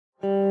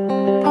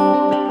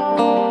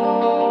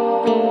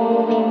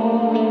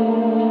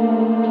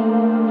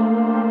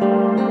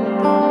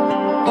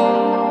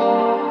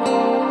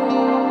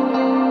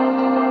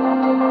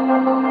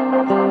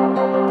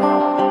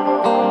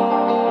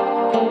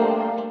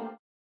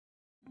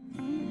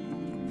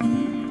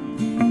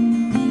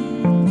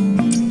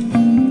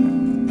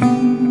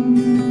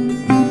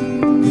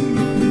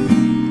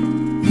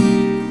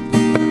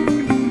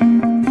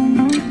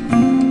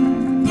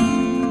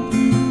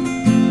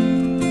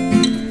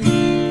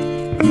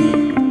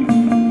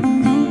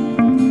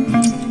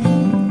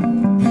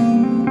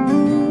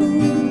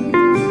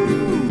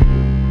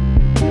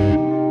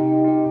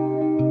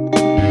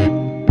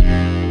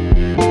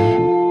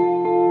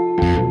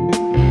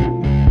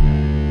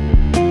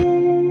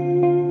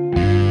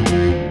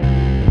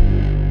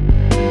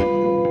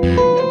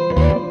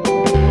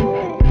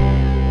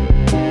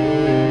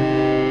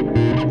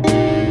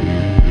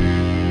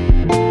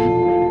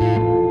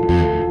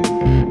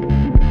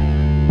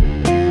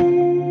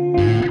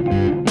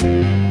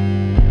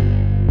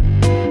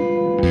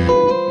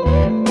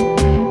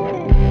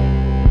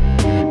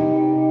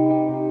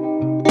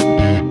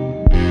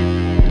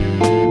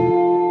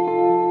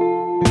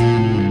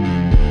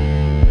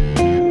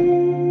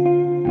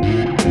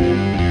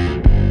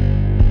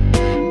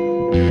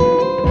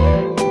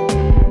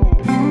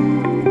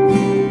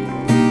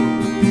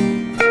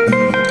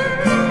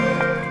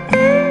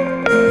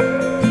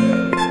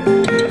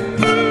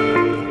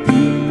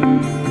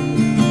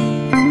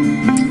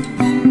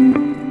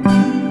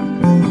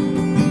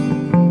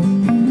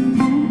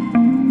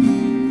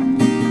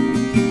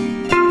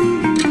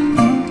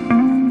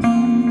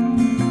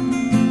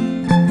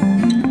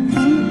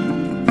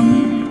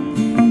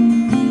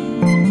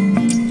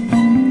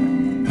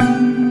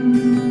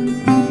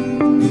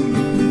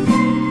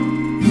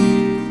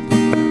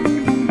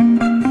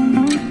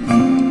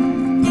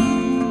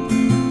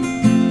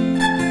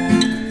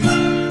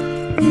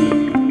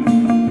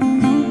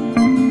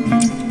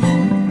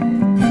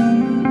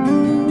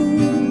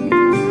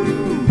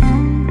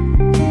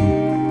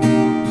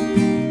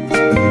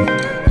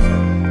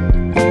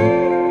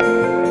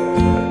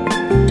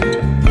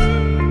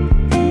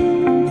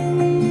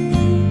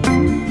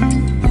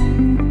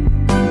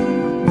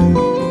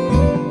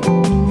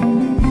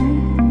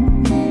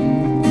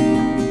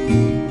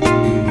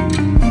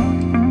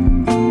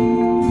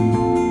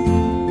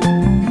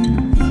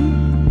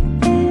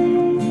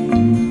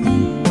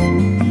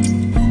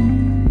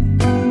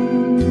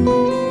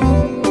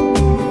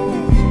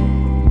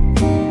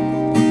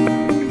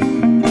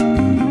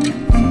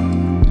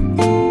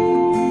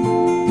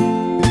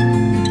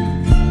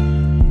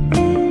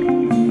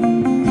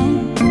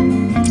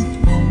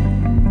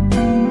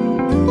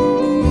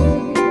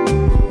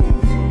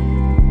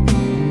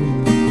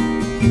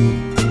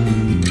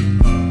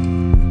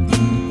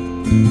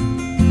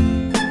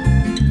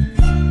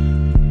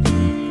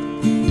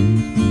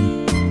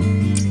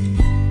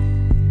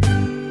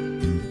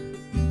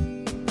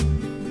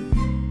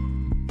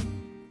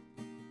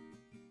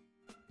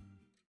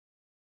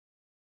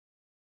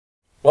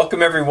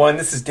Welcome everyone,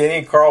 this is Danny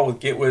and Karl with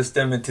Get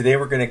Wisdom, and today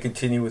we're going to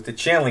continue with the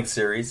channeling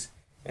series.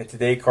 And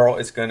today Karl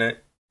is going to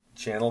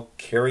channel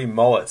Kary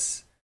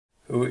Mullis,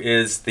 who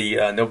is the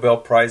Nobel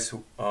Prize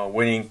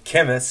winning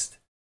chemist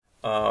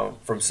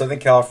from Southern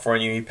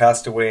California. He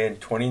passed away in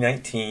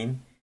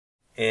 2019,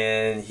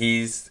 and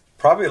he's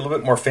probably a little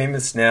bit more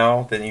famous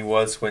now than he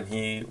was when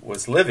he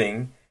was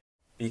living,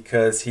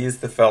 because he is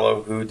the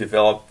fellow who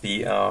developed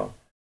the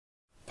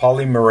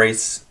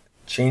polymerase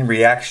chain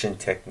reaction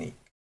technique.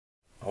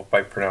 I hope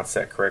I pronounced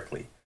that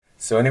correctly.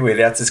 So anyway,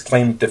 that's his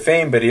claim to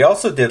fame, but he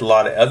also did a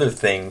lot of other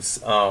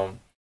things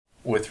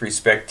with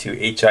respect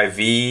to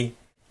HIV,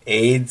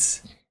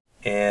 AIDS,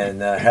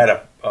 and had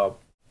a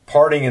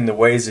parting in the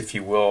ways, if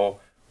you will,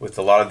 with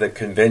a lot of the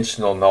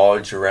conventional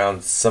knowledge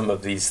around some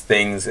of these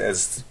things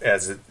as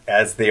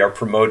they are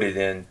promoted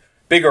in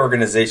big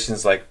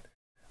organizations like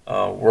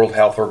World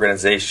Health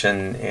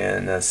Organization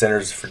and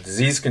Centers for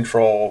Disease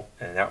Control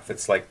and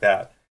outfits like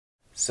that.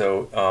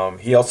 So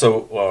he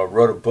also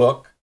wrote a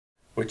book,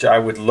 which I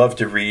would love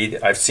to read.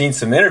 I've seen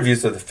some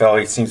interviews with the fellow.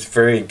 He seems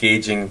very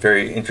engaging,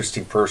 very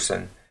interesting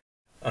person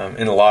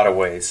in a lot of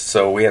ways.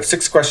 So we have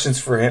 6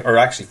 questions for him, or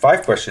actually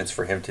 5 questions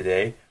for him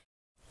today.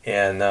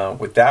 And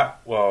with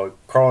that, well,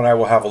 Karl and I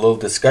will have a little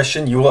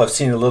discussion. You will have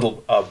seen a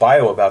little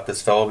bio about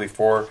this fellow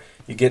before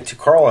you get to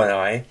Karl and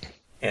I,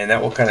 and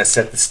that will kind of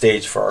set the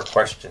stage for our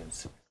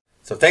questions.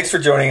 So thanks for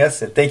joining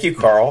us, and thank you,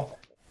 Karl,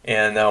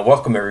 and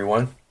welcome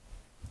everyone.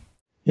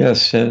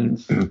 Yes,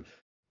 and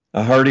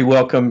a hearty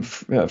welcome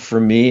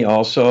from me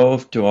also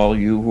to all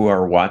you who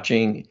are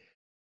watching.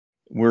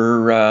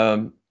 We're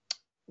on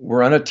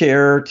a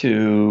tear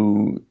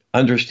to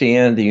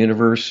understand the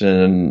universe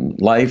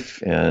and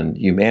life and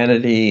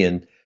humanity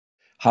and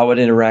how it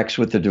interacts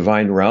with the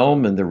divine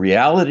realm and the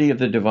reality of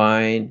the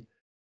divine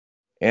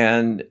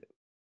and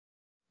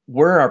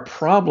where our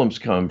problems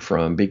come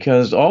from,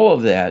 because all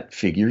of that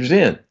figures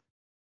in.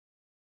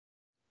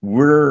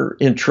 We're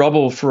in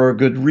trouble for a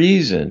good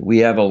reason. We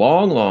have a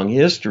long, long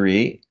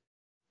history,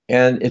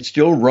 and it's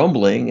still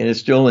rumbling and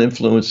it's still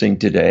influencing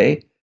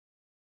today.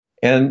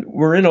 And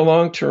we're in a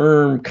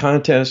long-term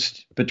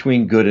contest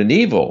between good and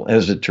evil,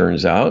 as it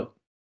turns out.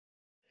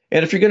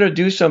 And if you're going to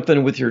do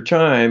something with your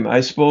time,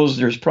 I suppose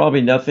there's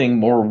probably nothing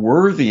more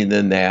worthy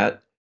than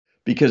that,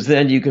 because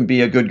then you can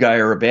be a good guy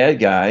or a bad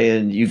guy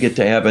and you get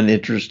to have an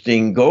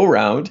interesting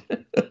go-round,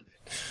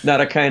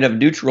 not a kind of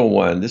neutral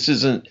one. This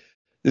isn't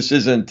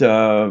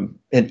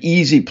an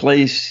easy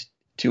place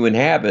to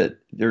inhabit.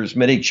 There's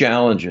many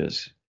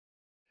challenges.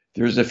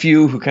 There's a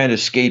few who kind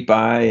of skate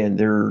by, and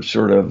they're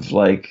sort of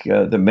like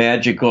the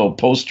magical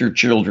poster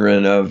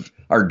children of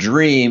our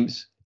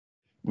dreams.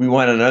 We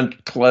want an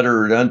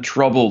uncluttered,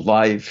 untroubled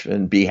life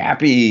and be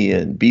happy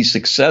and be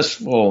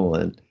successful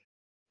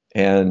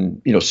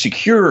and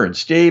secure and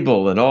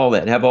stable and all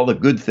that, and have all the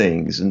good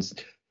things and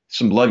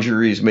some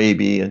luxuries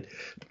maybe.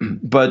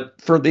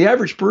 But for the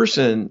average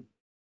person,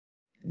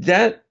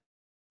 that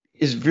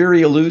is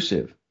very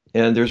elusive,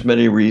 and there's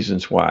many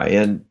reasons why.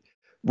 And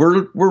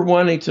we're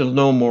wanting to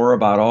know more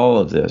about all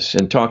of this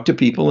and talk to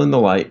people in the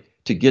light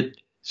to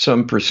get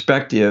some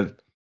perspective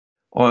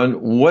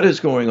on what is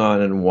going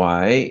on and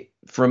why,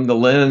 from the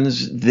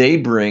lens they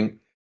bring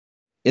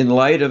in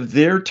light of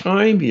their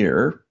time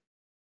here,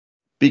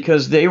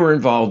 because they were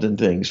involved in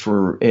things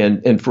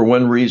and for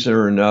one reason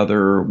or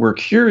another, we're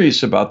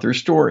curious about their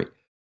story.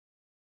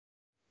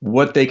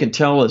 What they can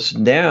tell us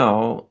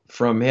now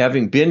from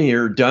having been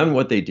here, done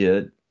what they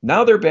did.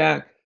 Now they're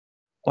back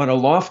on a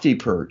lofty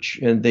perch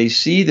and they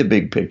see the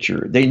big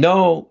picture. They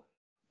know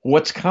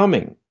what's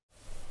coming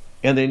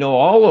and they know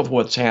all of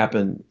what's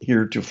happened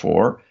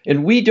heretofore,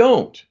 and we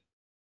don't,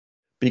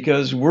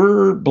 because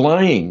we're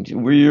blind.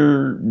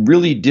 We're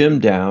really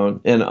dimmed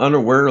down and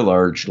unaware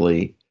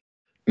largely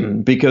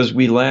because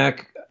we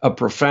lack a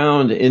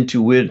profound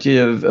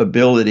intuitive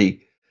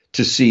ability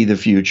to see the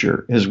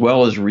future as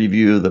well as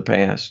review the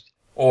past.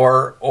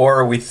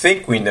 Or we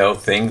think we know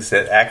things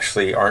that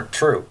actually aren't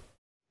true.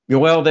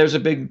 Well, there's a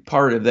big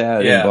part of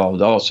that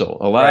involved also.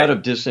 A lot of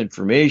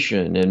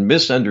disinformation and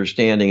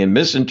misunderstanding and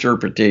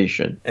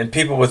misinterpretation. And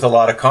people with a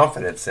lot of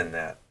confidence in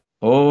that.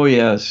 Oh,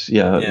 yes.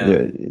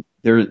 Yeah.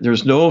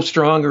 There's no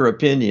stronger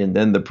opinion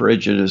than the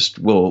prejudiced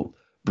will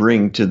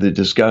bring to the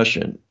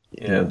discussion.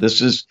 Yeah.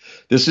 This is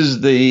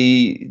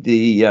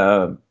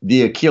the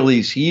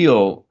Achilles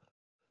heel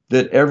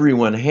that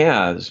everyone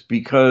has,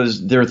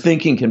 because their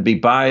thinking can be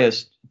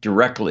biased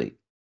directly.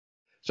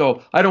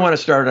 So I don't want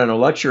to start on a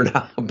lecture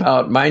now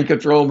about mind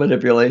control,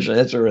 manipulation,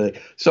 that sort of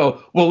thing.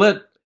 So we'll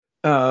let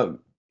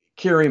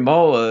Kary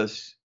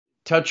Mullis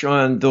touch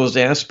on those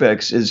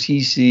aspects as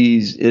he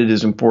sees it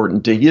is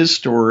important to his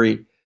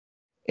story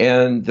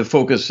and the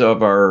focus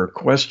of our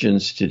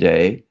questions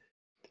today.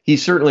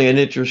 He's certainly an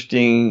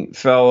interesting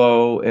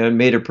fellow and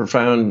made a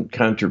profound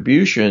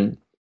contribution.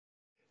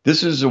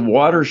 This is a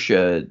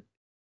watershed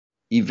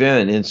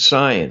event in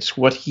science,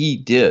 what he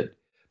did,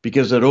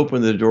 because it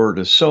opened the door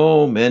to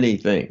so many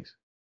things.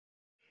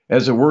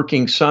 As a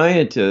working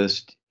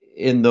scientist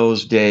in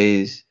those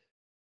days,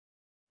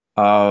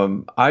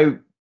 I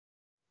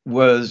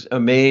was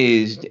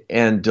amazed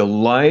and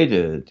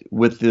delighted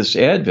with this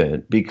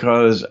advent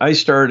because I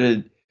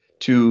started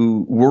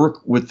to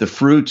work with the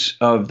fruits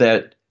of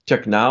that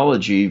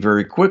technology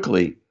very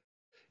quickly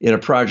in a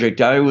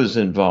project I was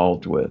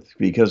involved with,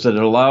 because it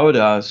allowed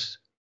us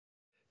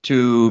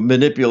to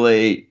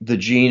manipulate the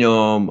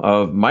genome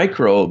of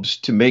microbes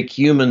to make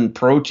human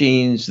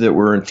proteins that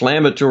were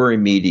inflammatory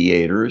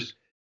mediators.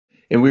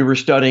 And we were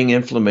studying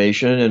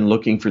inflammation and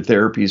looking for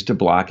therapies to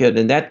block it.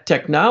 And that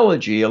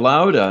technology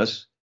allowed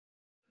us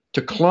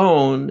to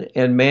clone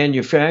and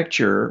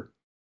manufacture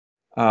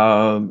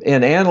and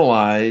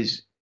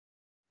analyze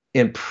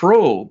and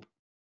probe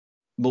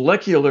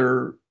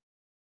molecular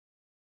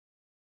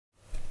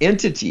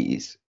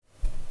entities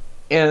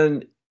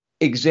and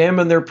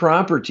examine their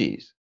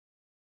properties.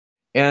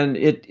 And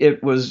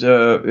it's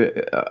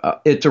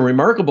a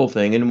remarkable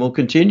thing, and will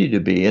continue to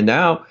be. And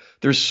now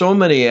there's so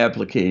many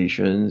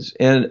applications,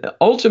 and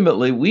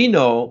ultimately we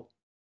know,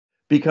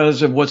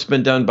 because of what's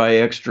been done by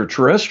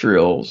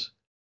extraterrestrials,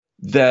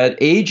 that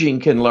aging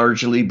can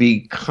largely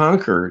be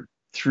conquered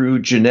through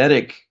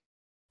genetic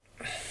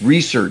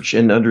research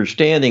and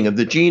understanding of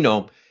the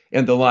genome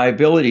and the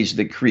liabilities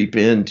that creep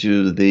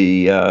into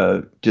the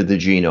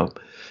genome.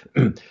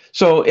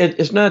 So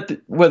it's not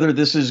whether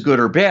this is good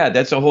or bad.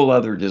 That's a whole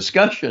other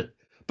discussion.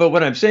 But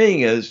what I'm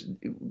saying is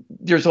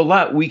there's a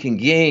lot we can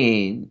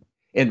gain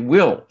and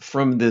will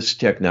from this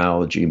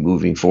technology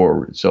moving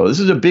forward. So this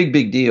is a big,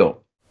 big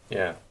deal.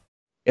 Yeah.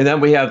 And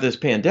then we have this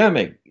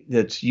pandemic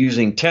that's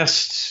using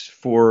tests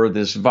for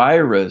this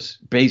virus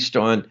based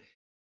on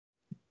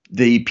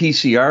the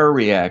PCR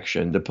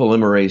reaction, the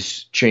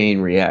polymerase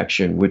chain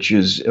reaction, which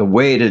is a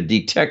way to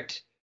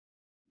detect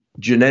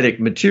genetic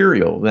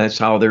material. That's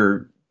how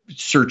they're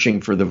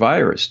searching for the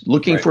virus,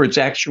 looking for its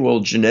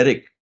actual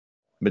genetic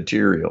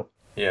material.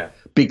 Yeah.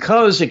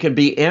 Because it can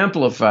be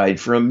amplified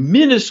from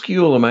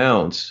minuscule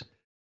amounts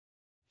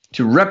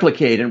to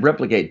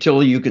replicate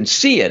till you can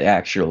see it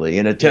actually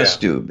in a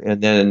test tube.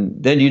 And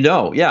then you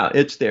know, yeah,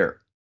 it's there.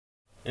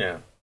 Yeah.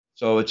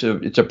 So it's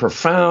a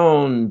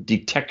profound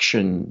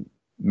detection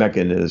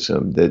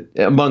mechanism that,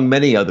 among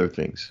many other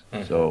things.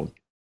 Mm-hmm.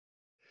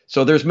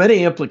 So there's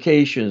many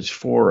implications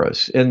for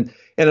us, and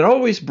it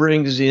always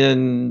brings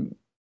in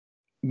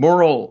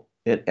moral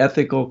and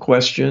ethical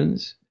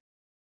questions,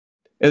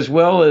 as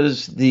well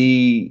as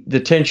the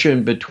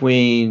tension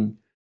between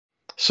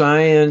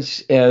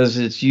science as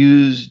it's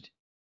used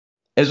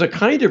as a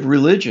kind of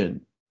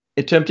religion,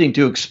 attempting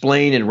to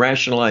explain and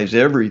rationalize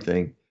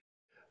everything,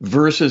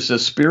 versus a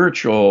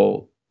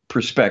spiritual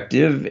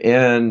perspective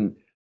and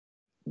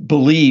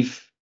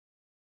belief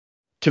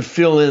to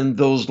fill in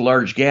those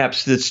large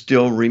gaps that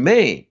still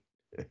remain.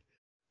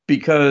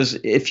 Because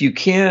if you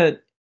can't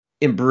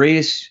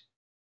embrace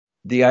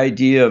the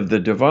idea of the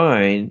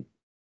divine,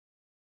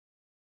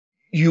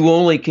 you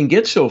only can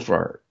get so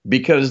far,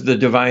 because the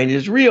divine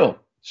is real.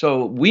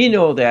 So we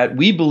know that,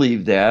 we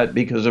believe that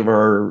because of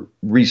our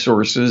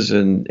resources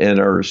and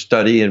our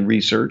study and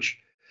research.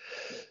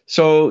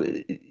 So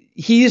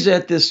he's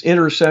at this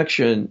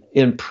intersection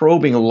in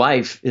probing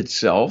life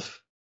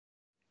itself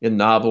in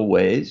novel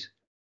ways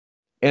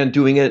and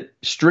doing it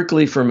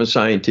strictly from a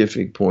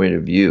scientific point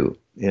of view.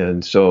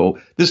 And so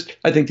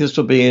I think this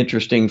will be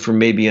interesting from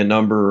maybe a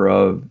number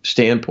of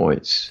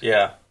standpoints.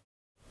 Yeah.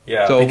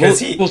 Yeah. So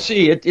we'll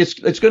see.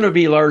 It's going to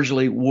be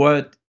largely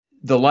what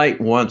the light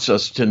wants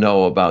us to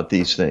know about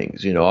these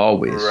things,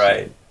 always.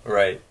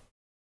 Right.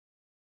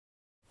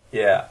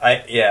 Yeah.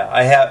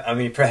 I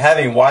mean, for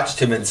having watched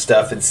him and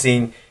stuff and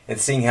seeing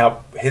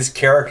how his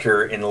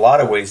character in a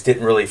lot of ways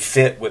didn't really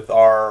fit with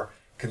our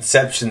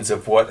conceptions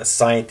of what a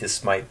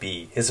scientist might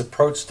be. His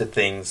approach to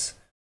things,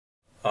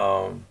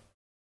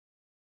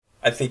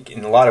 I think,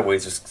 in a lot of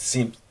ways,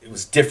 it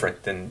was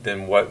different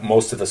than what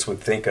most of us would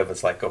think of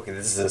as like, okay,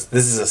 this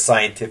is a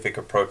scientific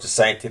approach, a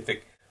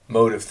scientific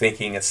mode of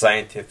thinking, a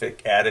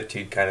scientific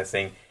attitude kind of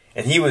thing.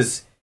 And he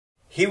was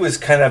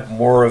kind of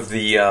more of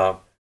the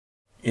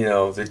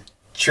the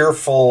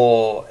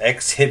cheerful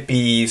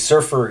ex-hippie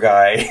surfer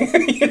guy,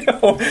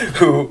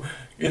 who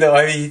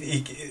I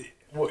mean,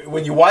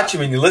 when you watch him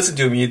and you listen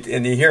to him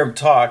and you hear him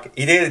talk,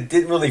 he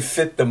didn't really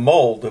fit the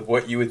mold of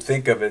what you would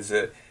think of as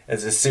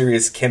a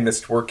serious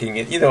chemist working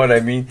in, you know what I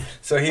mean?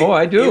 So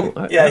I do.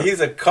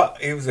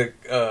 He was an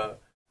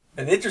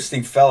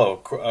interesting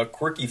fellow, a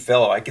quirky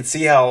fellow. I could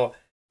see how,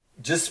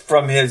 just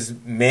from his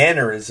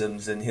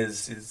mannerisms and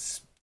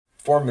his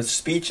form of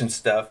speech and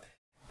stuff,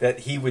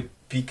 that he would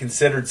be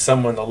considered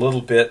someone a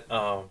little bit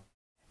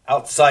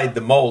outside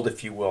the mold,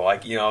 if you will.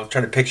 Like, I was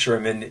trying to picture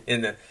him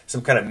in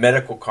some kind of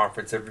medical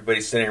conference.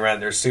 Everybody's sitting around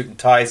in their suit and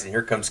ties, and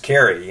here comes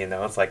Kary.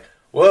 It's like,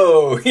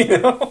 whoa,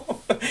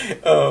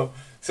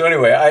 So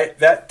anyway,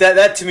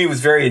 that to me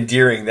was very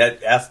endearing.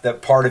 That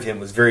part of him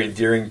was very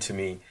endearing to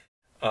me.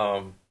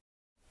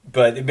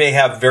 But it may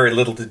have very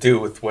little to do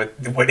with what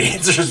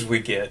answers we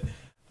get.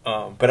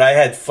 But I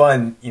had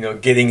fun,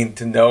 getting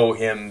to know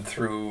him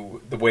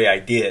through the way I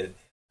did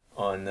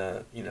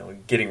on,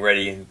 getting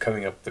ready and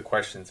coming up with the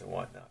questions and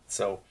whatnot.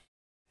 So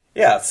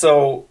Yeah.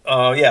 So,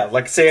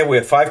 like I say, we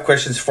have 5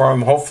 questions for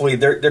them. Hopefully,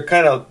 they're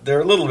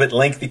a little bit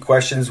lengthy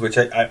questions, which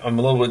I'm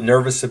a little bit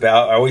nervous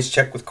about. I always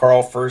check with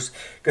Karl first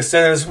because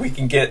sometimes we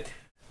can get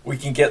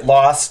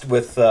lost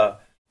with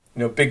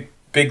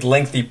big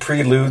lengthy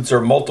preludes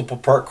or multiple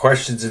part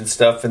questions and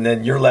stuff, and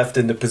then you're left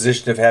in the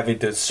position of having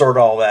to sort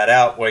all that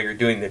out while you're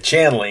doing the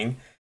channeling.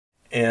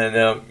 And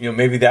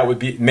maybe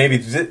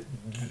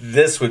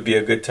this would be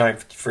a good time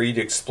for you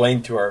to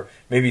explain to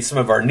maybe some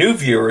of our new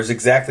viewers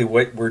exactly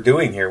what we're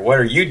doing here. What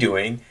are you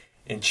doing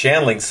in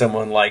channeling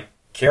someone like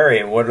Kary,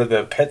 and what are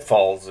the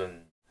pitfalls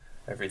and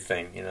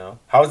everything?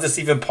 How is this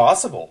even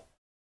possible?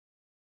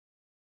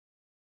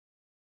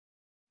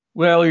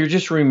 Well, you're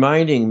just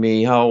reminding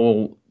me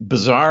how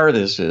bizarre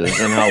this is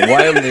and how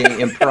wildly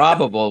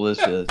improbable this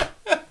is.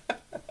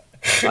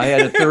 I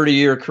had a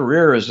 30-year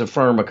career as a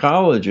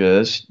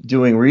pharmacologist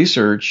doing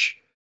research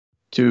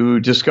to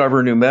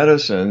discover new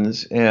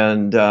medicines,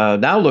 and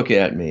now look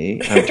at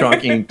me. I'm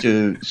talking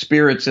to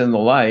spirits in the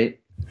light,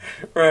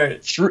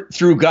 right?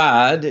 Through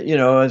God,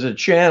 as a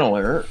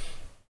channeler.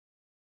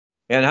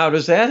 And how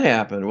does that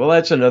happen? Well,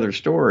 that's another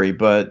story,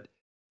 but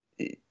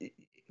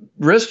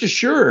rest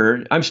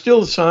assured, I'm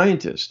still a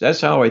scientist.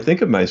 That's how I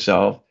think of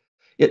myself.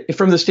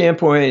 From the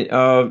standpoint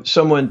of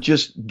someone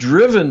just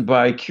driven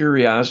by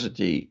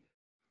curiosity,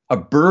 a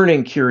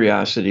burning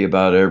curiosity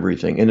about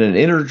everything, and an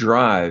inner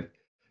drive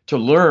to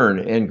learn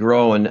and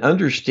grow and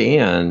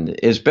understand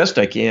as best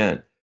I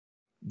can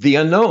the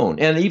unknown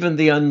and even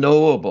the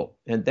unknowable.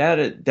 And that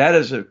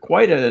is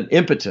quite an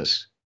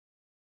impetus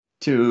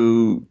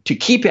to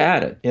keep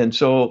at it. And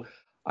so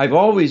I've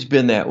always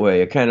been that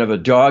way, a kind of a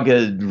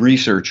dogged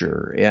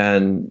researcher.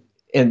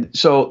 And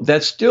so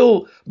that's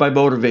still my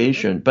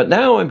motivation. But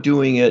now I'm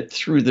doing it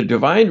through the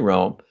divine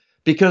realm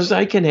because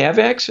I can have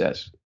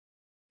access.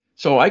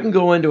 So I can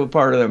go into a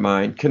part of their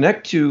mind,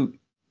 connect to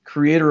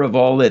creator of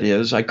all that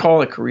is. I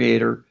call it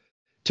creator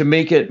to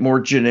make it more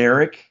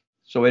generic,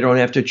 so I don't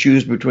have to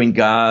choose between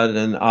God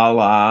and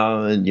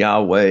Allah and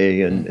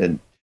Yahweh and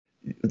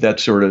that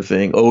sort of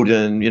thing.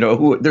 Odin,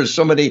 there's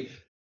so many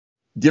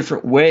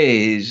different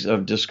ways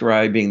of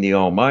describing the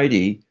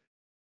Almighty.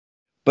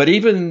 But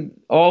even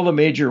all the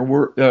major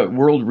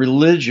world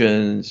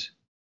religions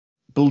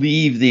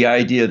believe the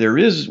idea there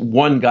is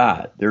one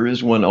God, there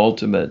is one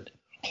ultimate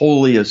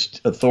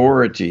holiest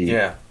authority.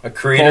 Yeah, a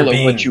creator call it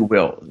being. What you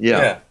will.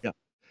 Yeah.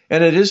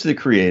 And it is the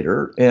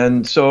creator.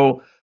 And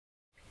so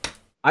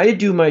I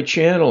do my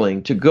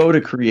channeling to go to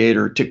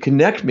creator to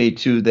connect me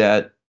to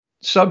that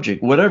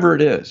subject, whatever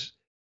it is.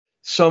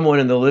 Someone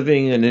in the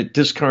living and a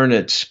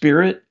discarnate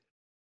spirit,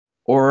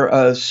 or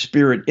a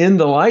spirit in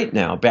the light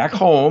now, back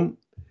home,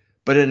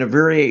 but in a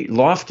very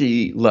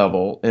lofty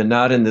level and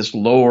not in this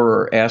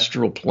lower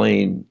astral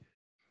plane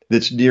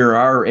that's near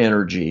our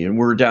energy, and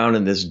we're down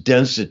in this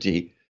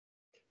density.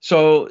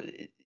 So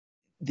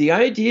the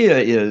idea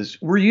is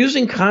we're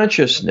using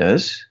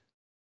consciousness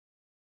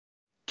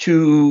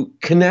to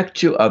connect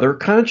to other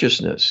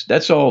consciousness.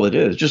 That's all it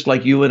is. Just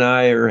like you and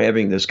I are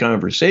having this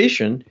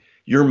conversation,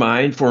 your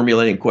mind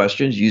formulating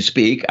questions, you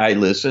speak, I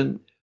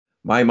listen,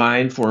 my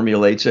mind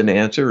formulates an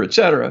answer,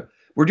 etc.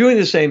 We're doing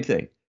the same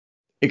thing,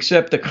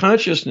 except the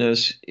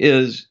consciousness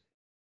is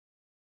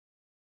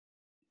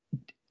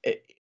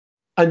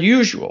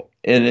unusual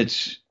in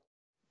its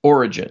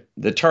origin.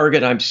 The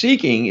target I'm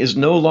seeking is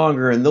no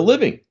longer in the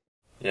living.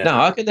 Yeah.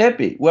 Now, how can that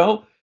be?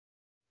 Well,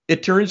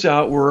 it turns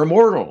out we're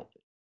immortal.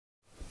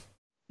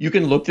 You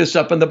can look this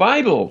up in the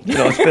Bible.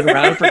 It's been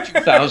around for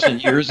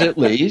 2,000 years at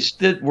least,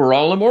 that we're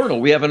all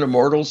immortal. We have an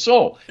immortal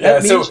soul.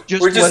 That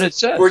means what it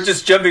says. We're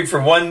just jumping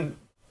from one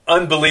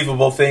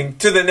unbelievable thing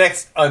to the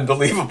next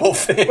unbelievable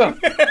thing.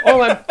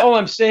 Well, all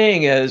I'm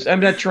saying is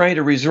I'm not trying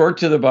to resort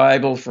to the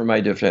Bible for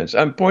my defense.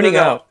 I'm pointing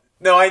out.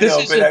 No, I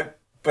know,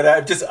 but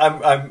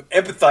I'm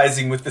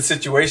empathizing with the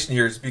situation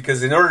here, is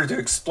because in order to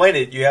explain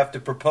it, you have to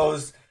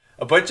propose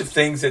a bunch of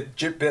things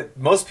that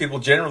most people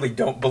generally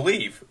don't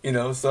believe.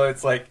 So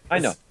it's like I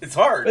know it's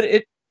hard.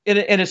 But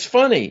it's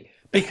funny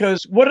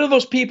because what do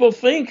those people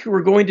think who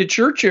are going to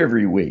church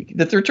every week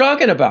that they're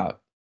talking about?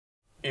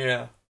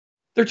 Yeah.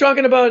 They're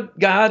talking about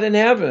God in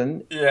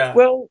heaven. Yeah.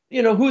 Well,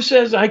 who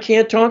says I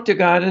can't talk to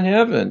God in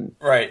heaven?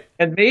 Right.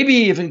 And maybe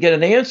even get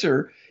an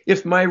answer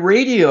if my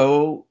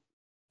radio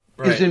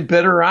is in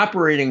better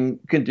operating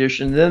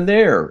condition than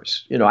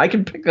theirs. I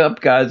can pick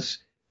up God's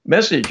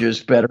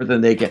messages better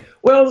than they can.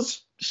 Well,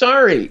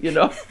 sorry,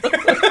 go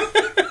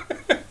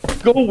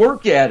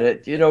work at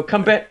it.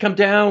 Come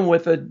down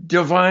with a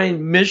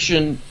divine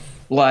mission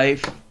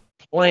life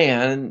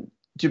plan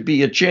to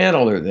be a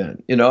channeler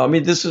then.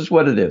 This is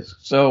what it is.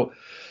 So,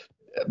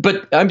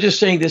 but I'm just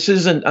saying this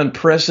isn't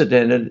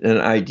unprecedented an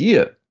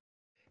idea.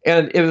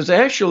 And it was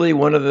actually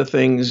one of the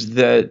things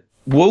that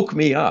woke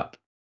me up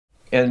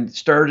and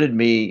started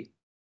me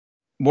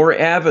more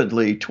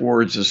avidly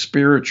towards a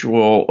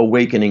spiritual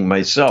awakening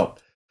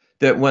myself.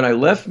 That when I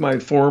left my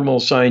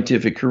formal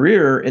scientific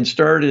career and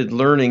started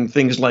learning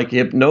things like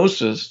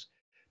hypnosis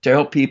to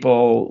help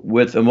people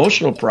with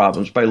emotional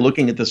problems by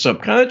looking at the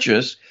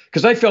subconscious,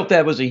 because I felt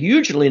that was a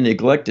hugely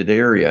neglected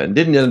area and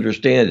didn't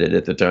understand it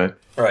at the time.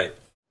 Right.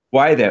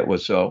 Why that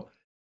was so.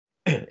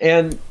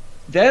 And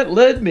that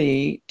led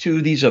me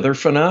to these other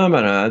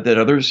phenomena that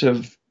others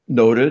have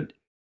noted,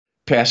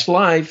 past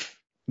life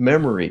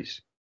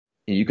memories.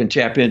 You can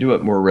tap into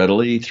it more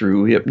readily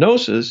through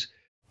hypnosis.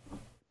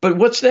 But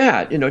what's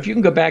that? If you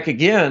can go back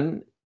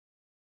again,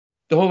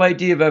 the whole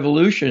idea of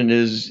evolution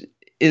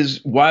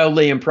is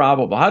wildly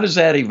improbable. How does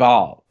that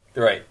evolve?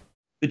 Right.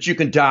 That you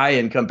can die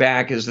and come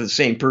back as the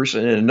same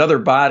person in another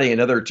body,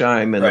 another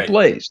time, and a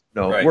place.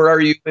 Right. Where are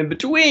you in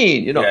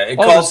between? It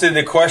calls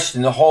into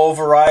question the whole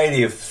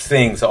variety of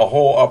things,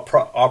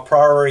 a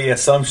priori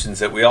assumptions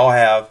that we all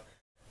have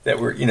that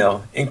were,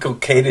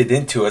 inculcated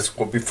into us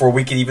before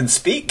we could even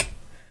speak.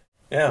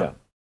 Yeah.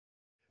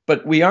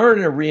 But we are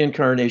in a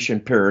reincarnation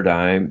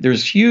paradigm.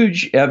 There's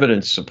huge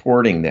evidence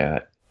supporting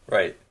that.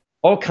 Right.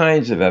 All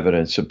kinds of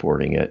evidence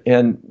supporting it.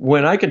 And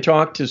when I can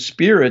talk to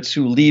spirits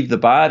who leave the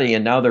body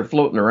and now they're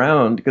floating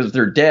around because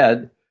they're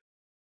dead,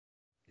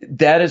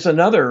 that is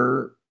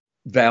another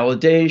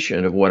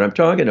validation of what I'm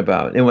talking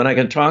about. And when I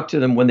can talk to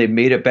them when they've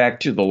made it back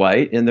to the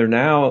light and they're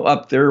now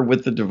up there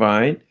with the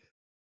divine,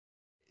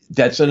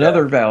 that's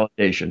another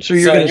validation. So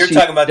you're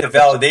talking about the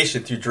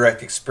validation through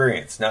direct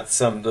experience, not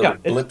some little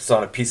blips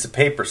on a piece of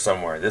paper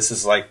somewhere. This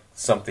is like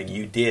something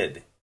you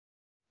did.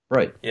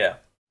 Right. Yeah.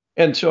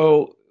 And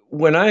so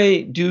when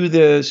I do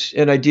this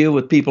and I deal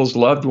with people's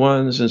loved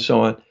ones and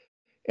so on,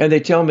 and they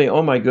tell me,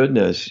 oh my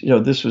goodness,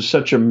 this was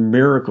such a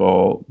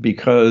miracle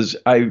because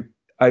I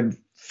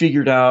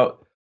figured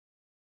out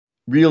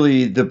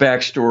really the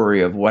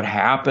backstory of what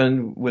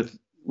happened with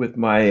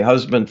my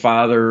husband,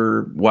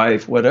 father,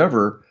 wife,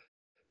 whatever,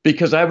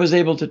 because I was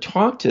able to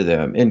talk to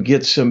them and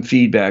get some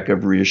feedback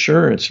of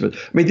reassurance. I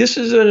mean, this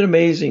is an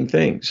amazing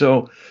thing.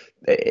 So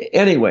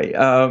anyway,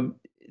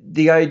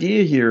 the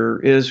idea here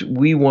is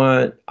we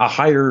want a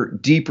higher,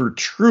 deeper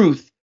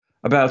truth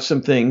about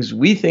some things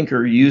we think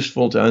are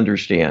useful to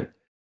understand.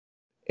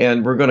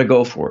 And we're going to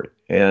go for it.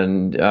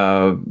 And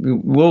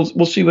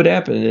we'll see what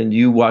happens. And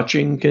you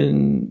watching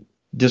can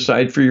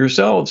decide for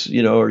yourselves,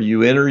 are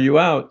you in or you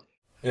out?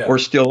 Yeah. Or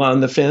still on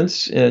the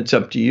fence? And it's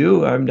up to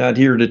you. I'm not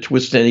here to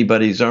twist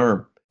anybody's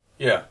arm.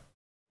 Yeah.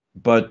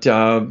 But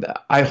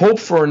I hope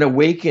for an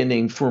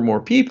awakening for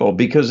more people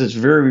because it's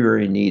very,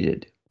 very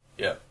needed.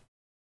 Yeah.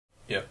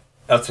 Yeah.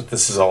 That's what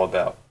this is all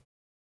about.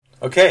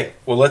 Okay.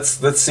 Well, let's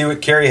see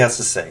what Kary has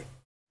to say.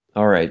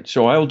 All right.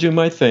 So I'll do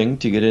my thing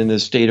to get in the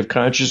state of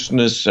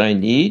consciousness I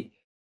need,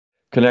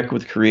 connect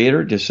with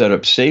Creator to set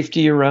up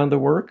safety around the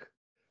work.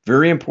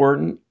 Very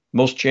important.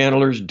 Most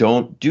channelers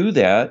don't do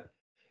that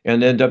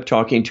and end up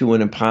talking to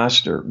an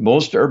imposter.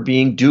 Most are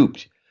being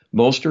duped.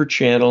 Most are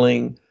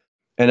channeling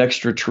an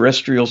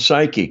extraterrestrial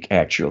psychic,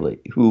 actually,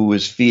 who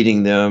is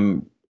feeding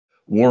them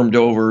warmed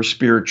over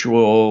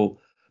spiritual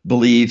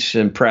beliefs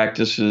and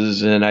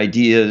practices and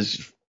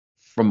ideas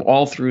from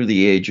all through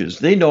the ages.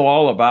 They know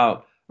all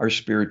about our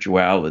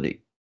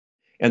spirituality,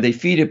 and they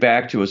feed it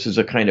back to us as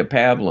a kind of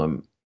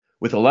pablum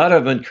with a lot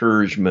of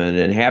encouragement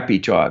and happy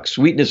talk,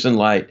 sweetness and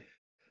light,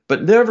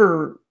 but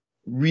never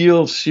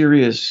real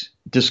serious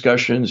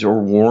discussions or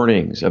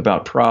warnings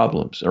about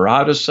problems or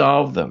how to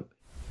solve them.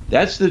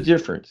 That's the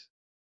difference.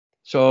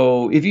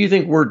 So if you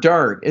think we're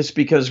dark, it's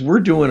because we're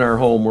doing our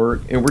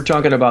homework and we're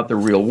talking about the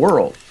real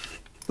world.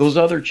 Those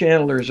other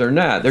channelers are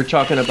not. They're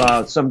talking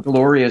about some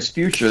glorious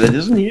future that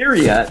isn't here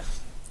yet.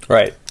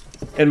 Right.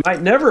 And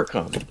might never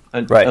come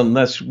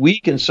unless we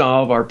can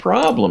solve our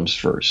problems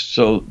first.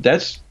 So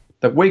that's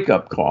the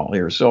wake-up call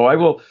here. So I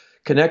will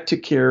connect to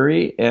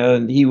Kary,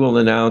 and he will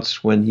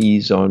announce when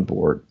he's on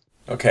board.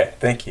 Okay,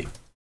 thank you.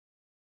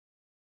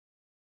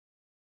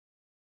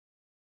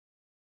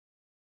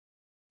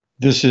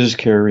 This is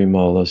Kary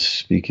Mullis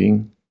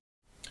speaking.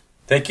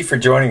 Thank you for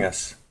joining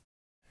us.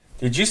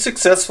 Did you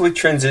successfully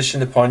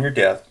transition upon your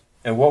death,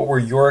 and what were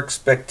your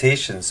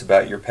expectations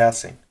about your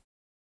passing?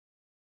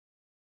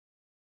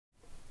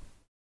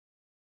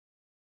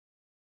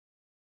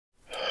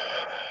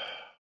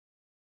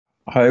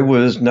 I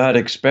was not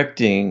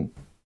expecting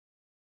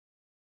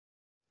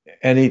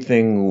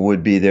anything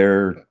would be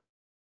there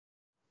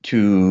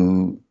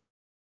to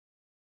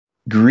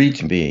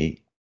greet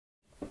me.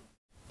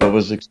 I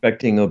was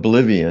expecting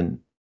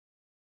oblivion.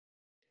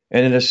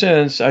 And in a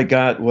sense, I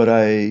got what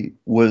I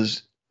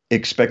was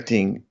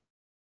expecting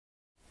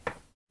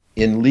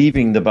in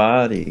leaving the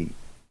body.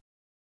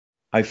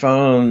 I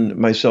found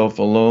myself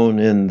alone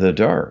in the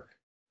dark,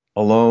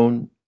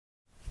 alone,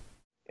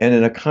 and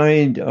in a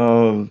kind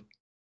of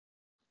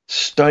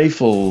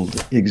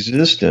stifled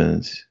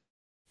existence.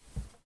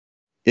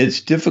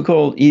 It's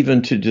difficult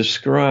even to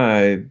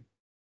describe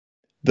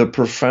the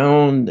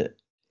profound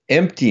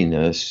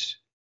emptiness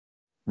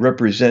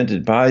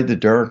represented by the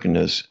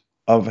darkness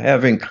of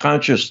having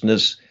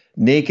consciousness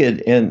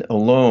naked and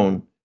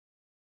alone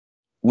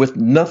with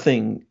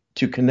nothing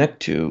to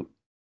connect to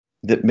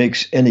that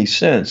makes any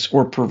sense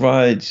or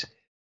provides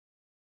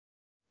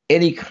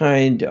any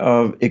kind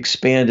of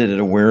expanded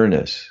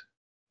awareness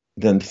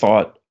than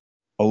thought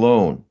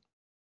alone.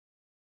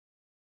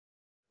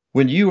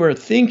 When you are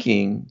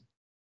thinking,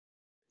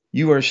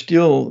 you are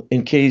still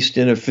encased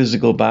in a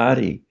physical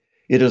body.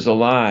 It is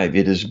alive.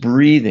 It is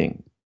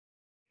breathing.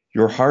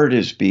 Your heart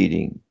is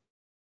beating.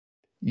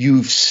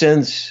 You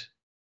sense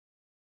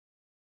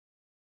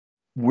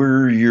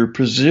where you're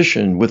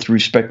positioned with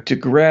respect to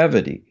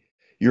gravity.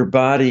 Your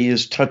body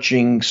is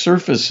touching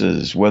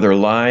surfaces, whether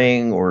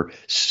lying or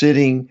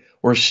sitting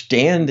or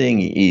standing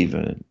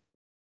even.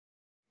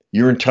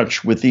 You're in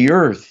touch with the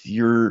earth.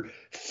 You're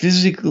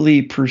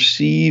physically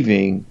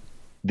perceiving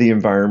the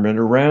environment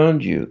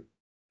around you.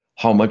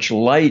 How much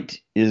light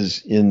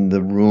is in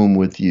the room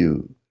with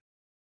you?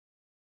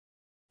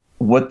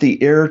 What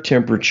the air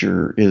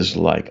temperature is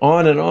like,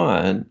 on and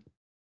on.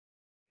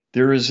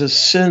 There is a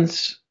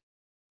sense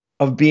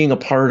of being a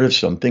part of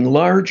something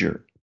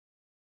larger.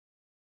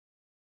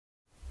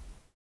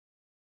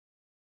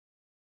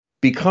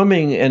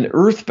 Becoming an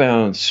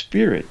earthbound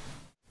spirit,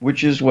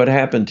 which is what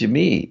happened to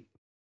me,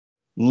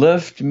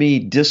 left me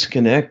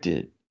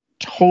disconnected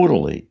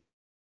totally.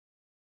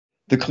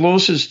 The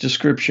closest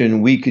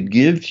description we could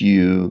give to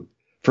you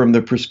from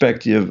the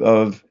perspective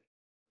of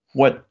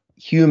what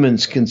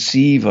humans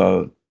conceive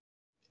of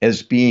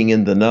as being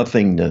in the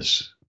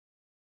nothingness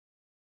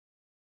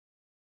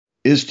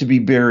is to be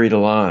buried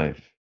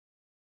alive,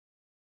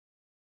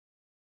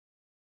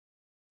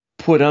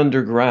 put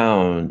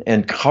underground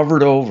and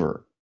covered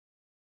over,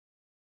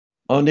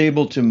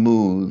 unable to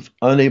move,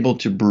 unable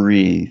to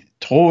breathe,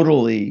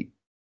 totally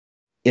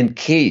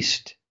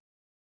encased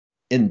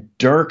in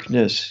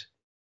darkness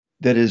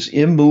that is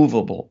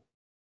immovable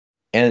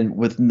and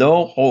with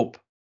no hope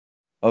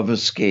of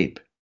escape,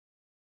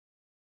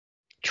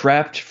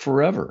 trapped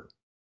forever.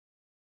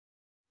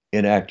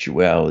 In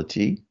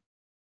actuality,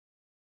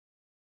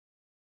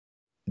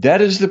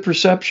 that is the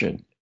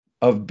perception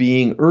of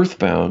being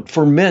earthbound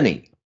for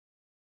many.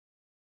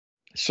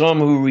 Some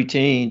who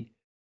retain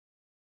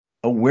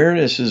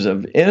awarenesses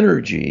of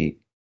energy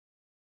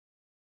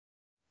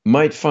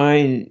might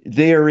find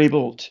they are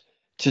able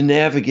to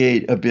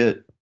navigate a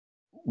bit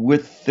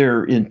with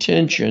their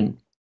intention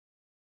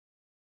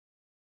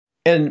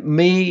and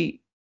may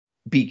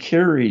be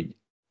carried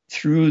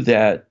through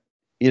that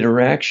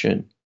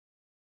interaction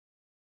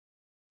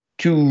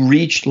to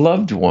reach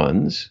loved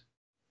ones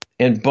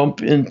and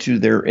bump into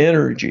their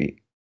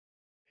energy.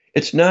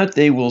 It's not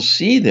they will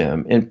see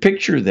them and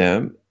picture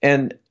them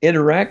and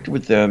interact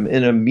with them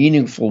in a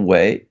meaningful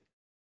way,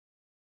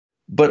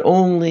 but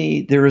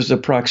only there is a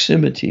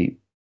proximity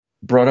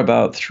brought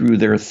about through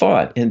their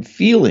thought and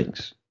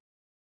feelings.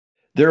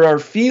 There are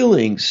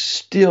feelings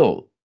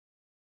still.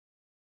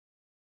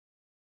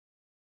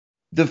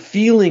 The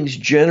feelings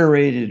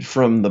generated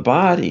from the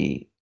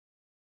body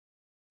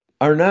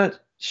are not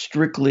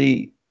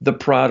strictly the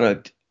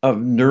product of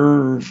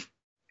nerve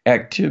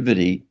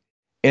activity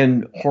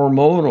and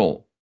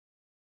hormonal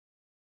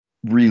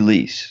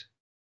release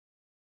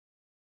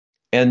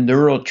and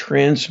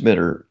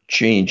neurotransmitter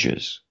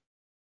changes.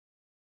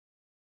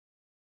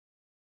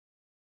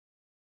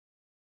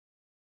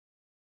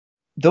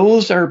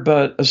 Those are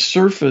but a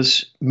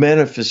surface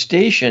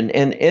manifestation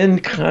and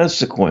end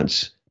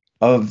consequence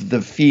of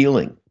the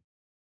feeling.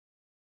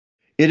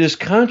 It is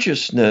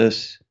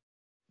consciousness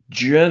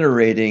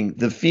generating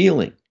the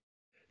feeling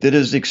that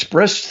is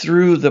expressed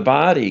through the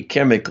body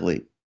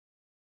chemically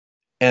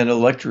and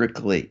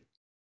electrically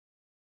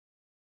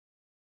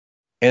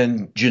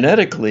and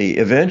genetically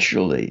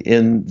eventually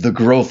in the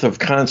growth of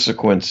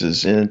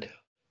consequences and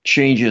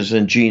changes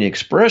in gene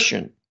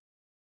expression.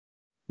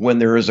 When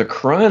there is a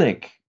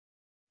chronic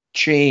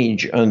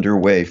change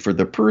underway for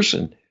the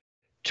person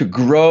to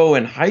grow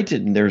and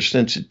heighten their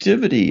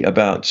sensitivity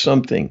about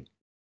something,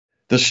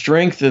 the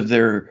strength of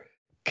their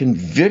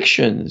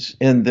convictions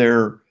and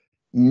their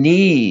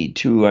need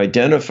to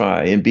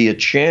identify and be a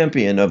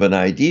champion of an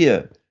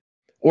idea,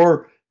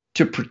 or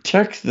to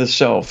protect the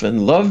self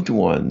and loved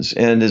ones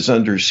and is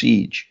under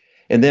siege,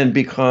 and then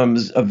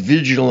becomes a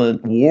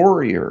vigilant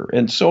warrior,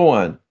 and so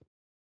on.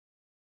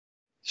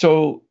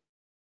 So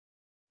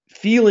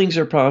feelings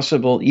are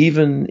possible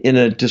even in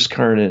a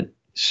discarnate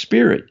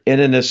spirit,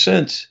 and in a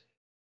sense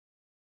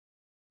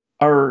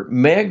are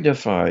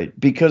magnified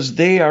because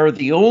they are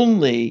the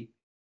only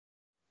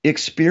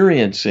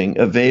experiencing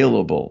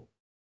available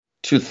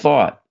to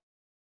thought,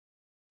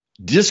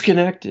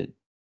 disconnected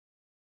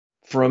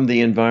from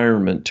the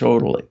environment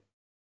totally.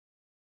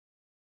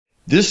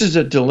 This is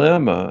a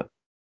dilemma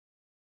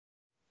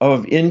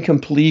of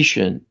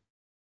incompletion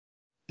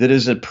that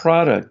is a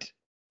product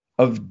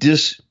of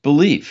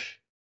disbelief.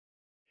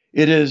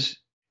 It is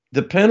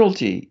the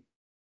penalty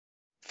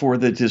for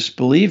the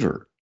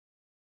disbeliever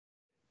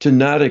to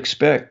not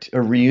expect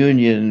a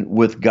reunion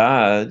with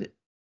God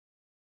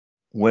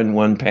when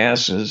one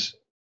passes,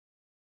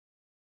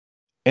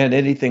 and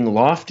anything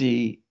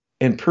lofty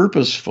and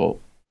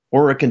purposeful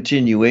or a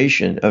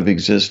continuation of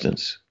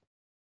existence.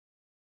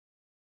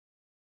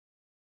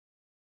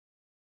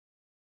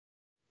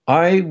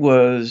 I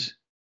was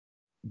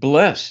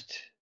blessed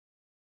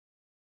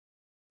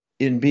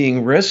in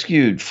being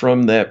rescued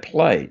from that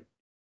plight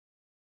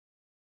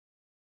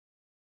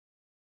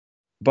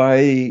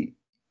by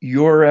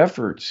your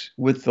efforts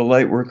with the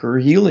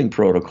Lightworker healing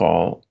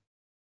protocol,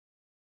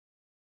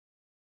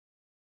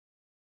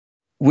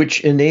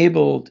 which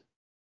enabled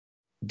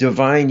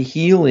divine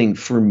healing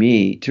for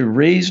me to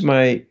raise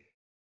my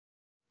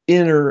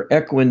inner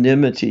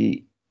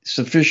equanimity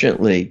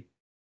sufficiently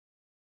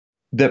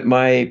that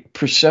my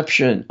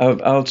perception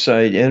of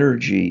outside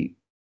energy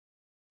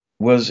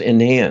was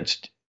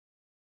enhanced.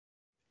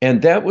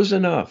 And that was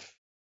enough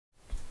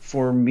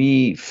for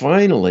me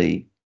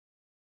finally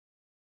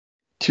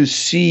to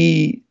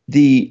see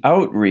the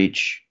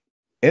outreach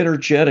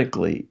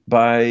energetically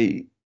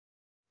by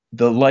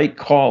the light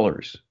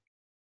callers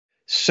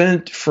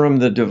sent from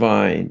the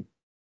divine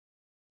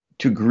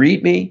to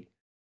greet me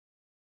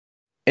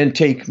and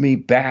take me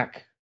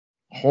back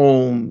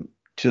home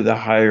to the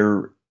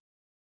higher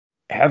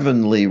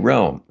heavenly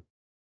realm.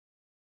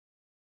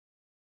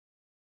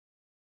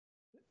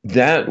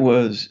 That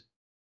was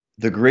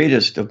the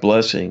greatest of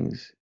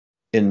blessings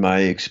in my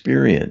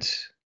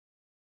experience,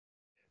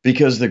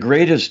 because the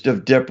greatest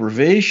of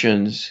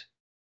deprivations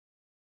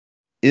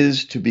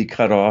is to be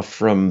cut off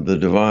from the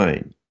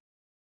divine.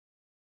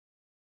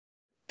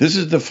 This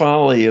is the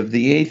folly of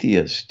the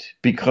atheist,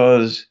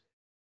 because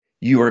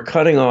you are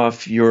cutting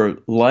off your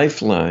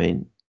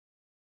lifeline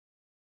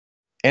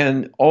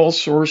and all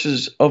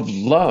sources of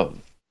love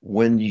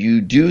when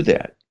you do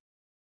that.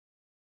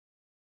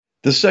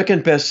 The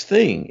second best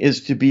thing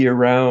is to be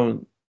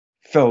around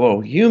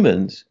fellow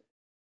humans,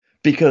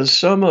 because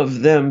some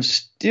of them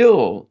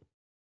still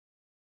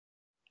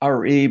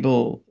are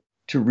able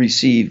to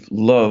receive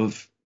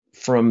love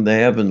from the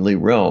heavenly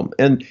realm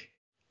and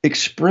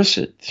express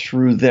it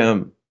through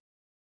them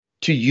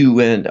to you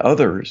and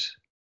others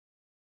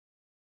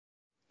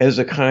as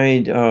a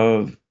kind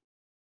of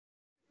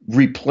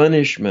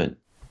replenishment,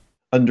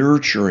 a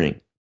nurturing,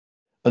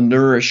 a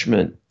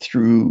nourishment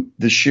through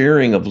the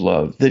sharing of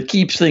love that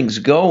keeps things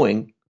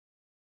going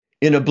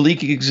in a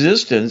bleak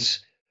existence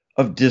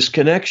of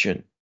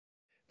disconnection.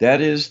 That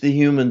is the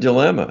human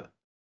dilemma,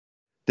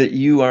 that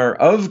you are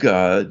of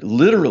God,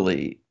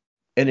 literally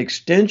an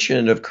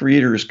extension of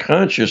Creator's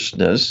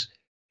consciousness,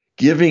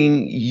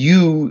 giving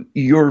you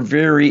your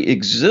very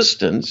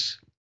existence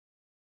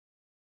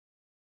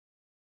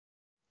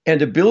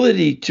and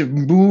ability to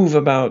move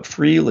about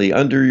freely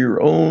under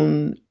your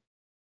own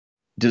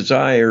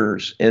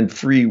desires and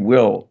free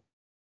will.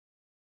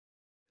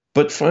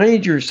 But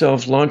find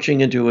yourself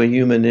launching into a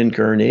human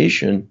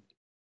incarnation,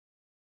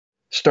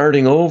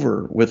 starting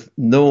over with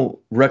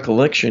no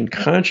recollection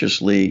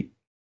consciously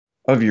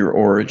of your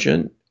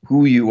origin,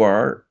 who you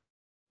are,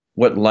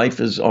 what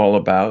life is all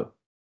about,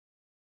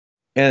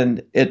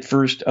 and at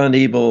first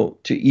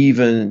unable to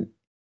even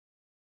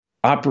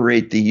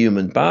operate the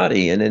human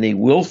body in any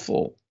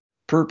willful,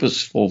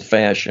 purposeful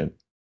fashion.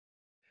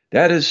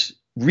 That is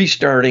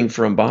restarting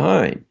from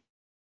behind,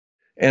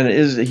 and it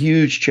is a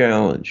huge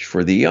challenge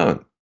for the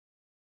young.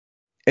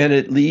 And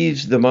it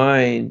leaves the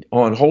mind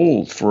on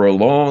hold for a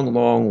long,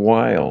 long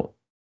while.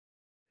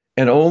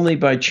 And only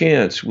by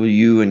chance will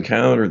you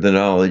encounter the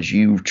knowledge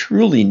you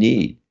truly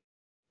need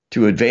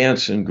to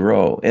advance and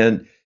grow,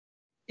 and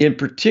in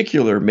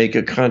particular, make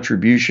a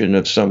contribution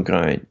of some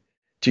kind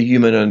to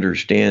human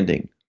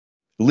understanding,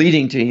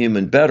 leading to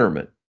human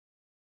betterment.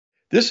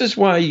 This is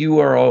why you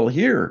are all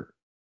here.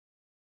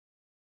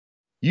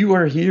 You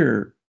are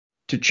here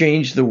to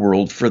change the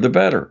world for the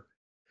better,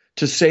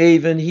 to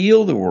save and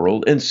heal the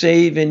world and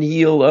save and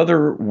heal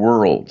other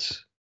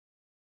worlds.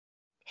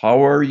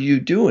 How are you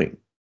doing?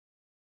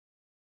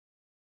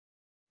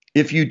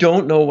 If you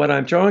don't know what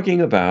I'm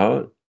talking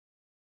about,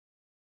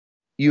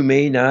 you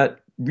may not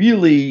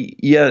really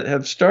yet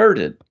have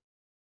started.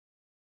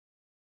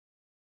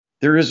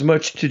 There is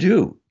much to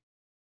do.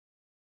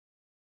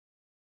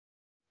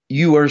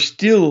 You are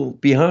still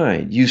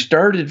behind. You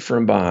started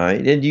from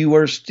behind, and you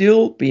are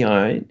still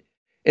behind,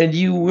 and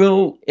you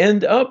will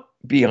end up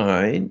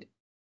behind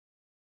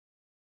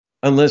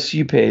unless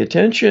you pay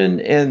attention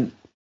and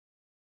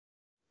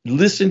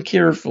listen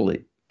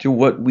carefully to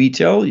what we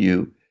tell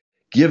you,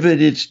 give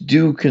it its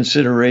due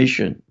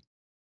consideration,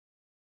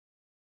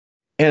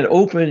 and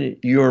open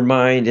your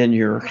mind and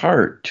your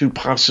heart to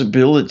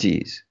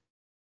possibilities,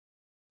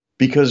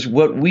 because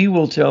what we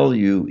will tell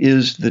you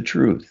is the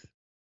truth.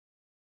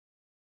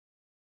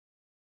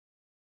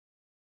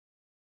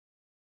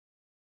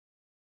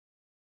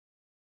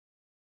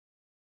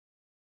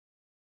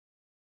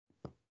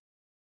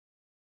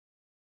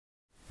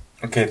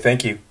 Okay,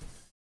 thank you.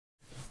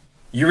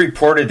 You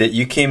reported that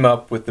you came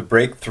up with the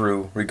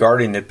breakthrough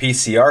regarding the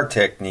PCR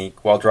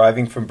technique while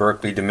driving from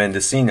Berkeley to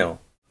Mendocino,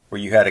 where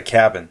you had a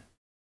cabin.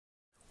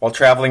 While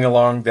traveling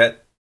along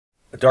that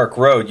dark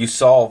road, you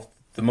solved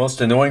the most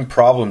annoying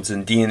problems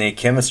in DNA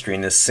chemistry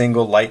in a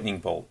single lightning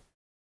bolt,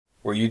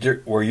 where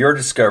your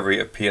discovery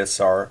of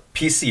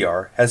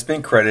PCR has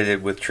been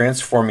credited with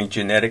transforming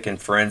genetic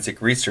and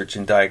forensic research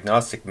in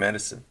diagnostic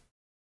medicine.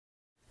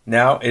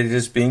 Now it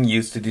is being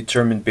used to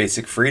determine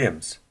basic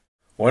freedoms,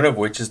 one of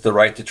which is the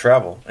right to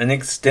travel, and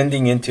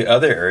extending into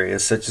other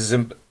areas such as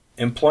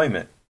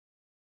employment.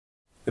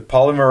 The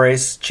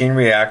polymerase chain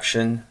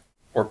reaction,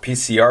 or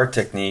PCR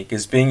technique,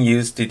 is being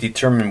used to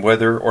determine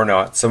whether or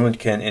not someone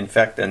can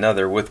infect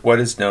another with what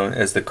is known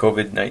as the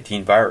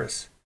COVID-19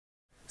 virus.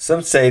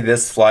 Some say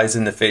this flies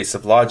in the face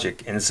of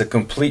logic and is a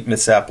complete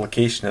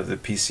misapplication of the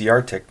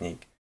PCR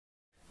technique.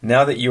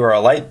 Now that you are a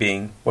light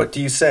being, what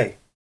do you say?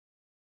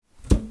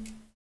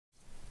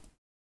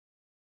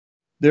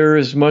 There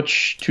is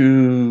much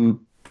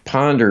to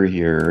ponder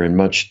here and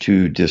much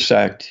to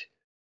dissect.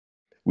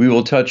 We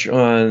will touch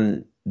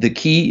on the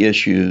key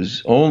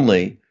issues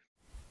only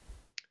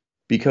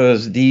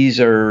because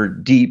these are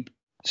deep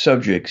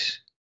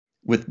subjects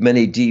with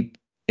many deep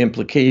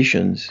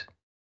implications.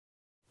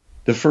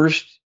 The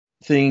first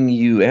thing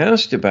you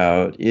asked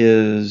about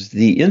is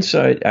the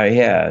insight I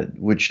had,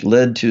 which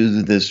led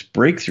to this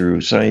breakthrough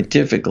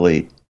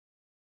scientifically.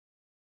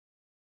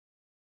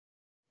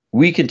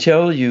 We can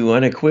tell you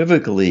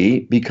unequivocally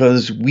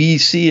because we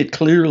see it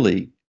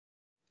clearly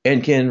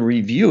and can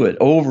review it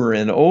over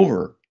and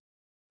over.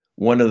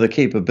 One of the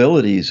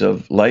capabilities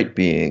of light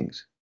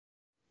beings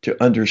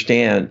to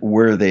understand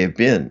where they've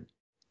been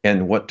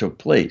and what took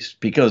place,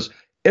 because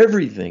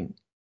everything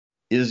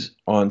is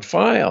on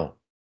file.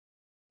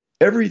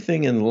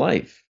 Everything in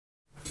life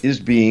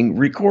is being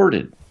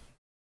recorded.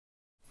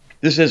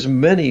 This has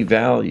many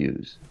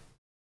values.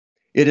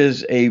 It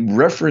is a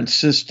reference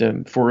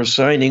system for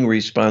assigning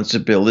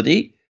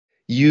responsibility,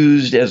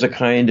 used as a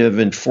kind of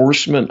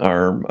enforcement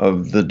arm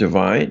of the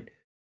divine,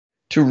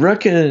 to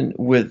reckon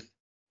with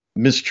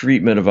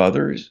mistreatment of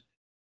others,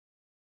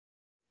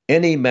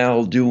 any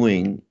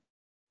maldoing,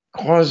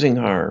 causing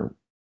harm,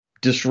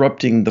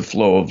 disrupting the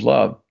flow of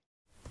love.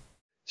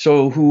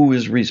 So who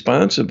is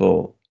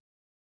responsible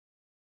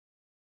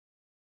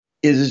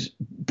is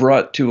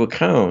brought to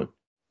account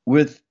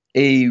with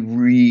a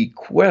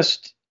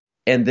request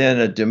and then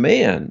a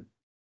demand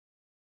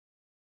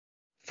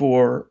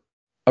for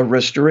a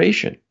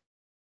restoration,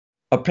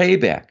 a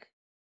payback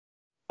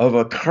of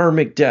a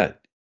karmic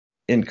debt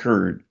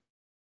incurred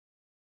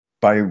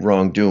by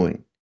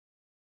wrongdoing.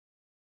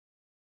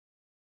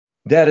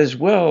 That as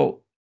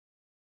well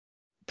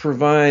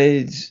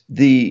provides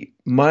the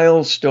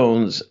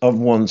milestones of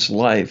one's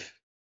life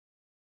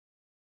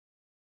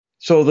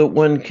so that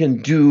one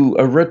can do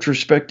a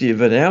retrospective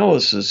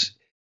analysis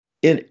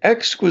in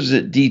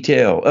exquisite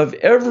detail of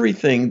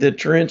everything that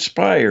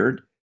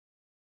transpired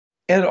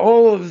and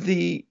all of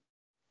the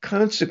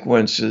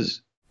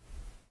consequences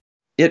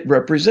it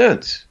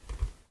represents.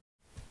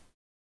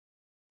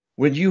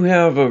 When you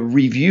have a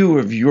review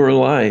of your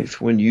life,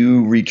 when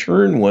you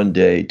return one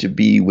day to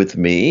be with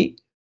me,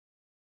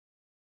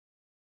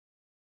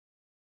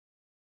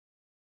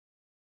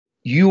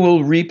 you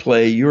will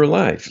replay your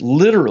life,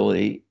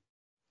 literally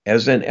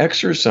as an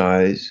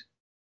exercise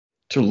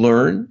to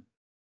learn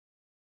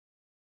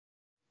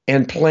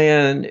and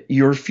plan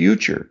your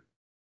future.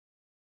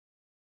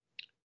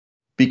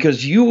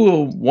 Because you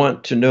will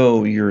want to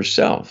know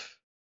yourself,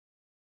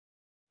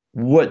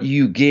 what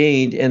you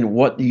gained and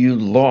what you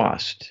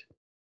lost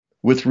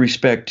with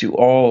respect to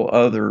all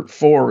other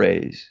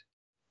forays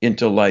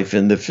into life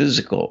in the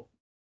physical.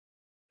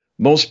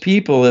 Most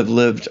people have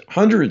lived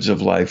hundreds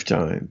of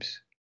lifetimes,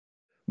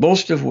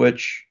 most of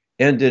which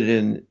ended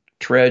in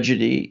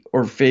tragedy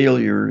or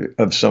failure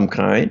of some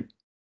kind,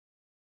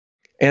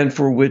 and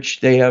for which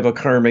they have a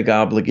karmic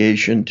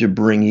obligation to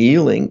bring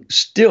healing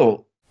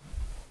still,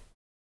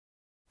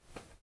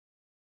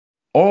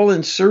 all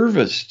in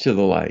service to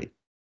the light,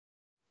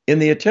 in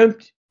the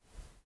attempt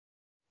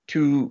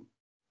to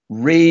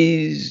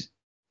raise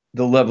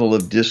the level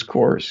of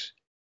discourse,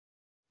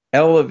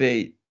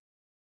 elevate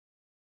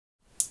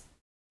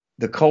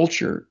the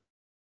culture,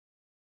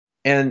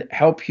 and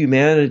help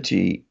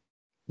humanity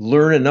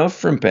learn enough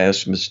from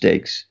past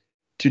mistakes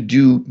to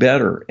do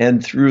better.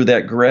 And through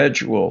that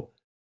gradual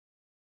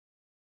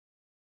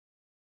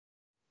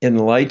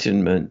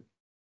enlightenment,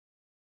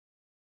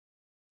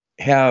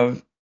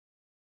 have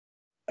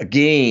a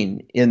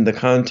gain in the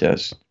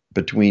contest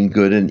between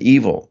good and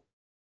evil.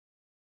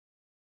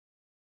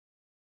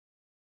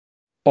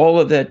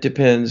 All of that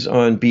depends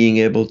on being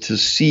able to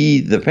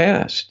see the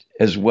past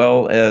as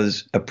well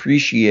as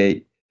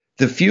appreciate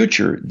the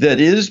future that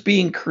is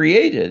being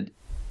created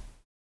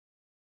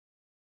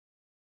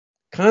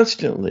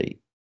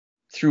constantly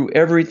through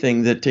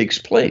everything that takes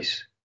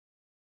place.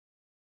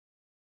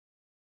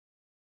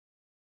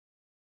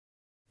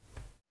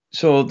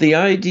 So the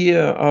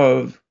idea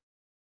of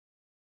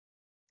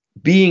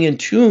being in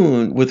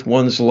tune with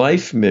one's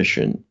life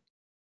mission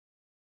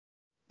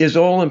is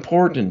all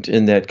important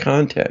in that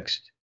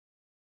context,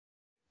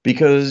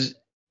 because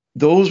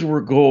those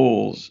were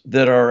goals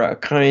that are a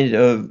kind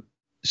of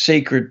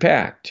sacred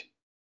pact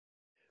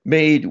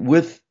made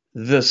with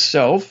the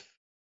self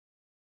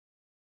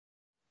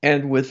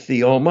and with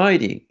the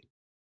Almighty,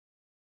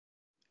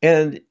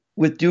 and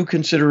with due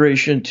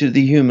consideration to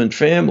the human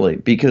family,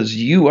 because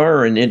you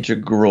are an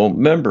integral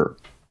member.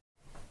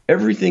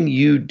 Everything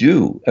you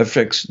do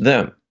affects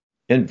them,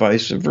 and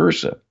vice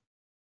versa.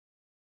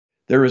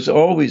 There is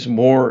always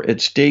more at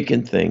stake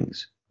in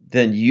things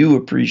than you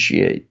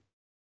appreciate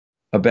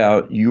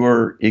about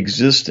your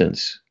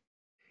existence.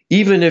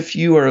 Even if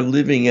you are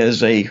living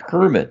as a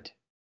hermit,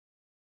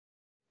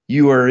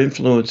 you are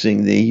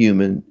influencing the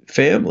human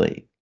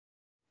family,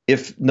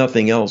 if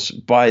nothing else,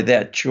 by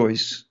that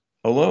choice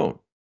alone.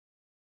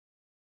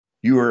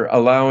 You are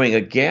allowing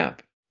a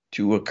gap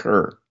to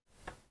occur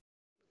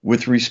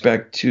with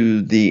respect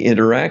to the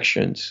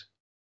interactions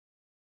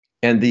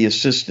and the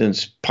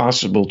assistance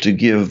possible to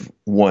give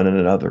one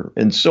another,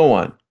 and so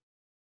on.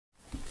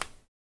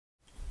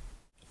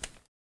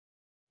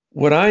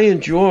 What I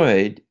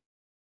enjoyed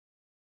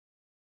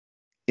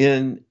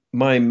in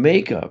my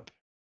makeup,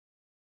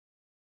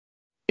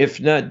 if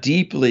not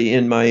deeply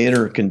in my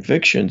inner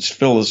convictions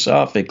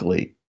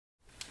philosophically,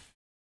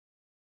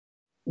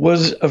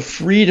 was a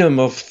freedom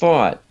of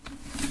thought,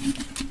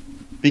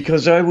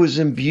 because I was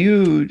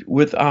imbued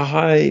with a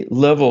high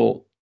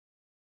level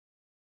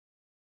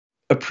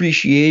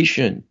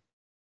appreciation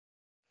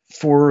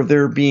for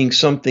there being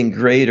something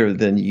greater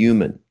than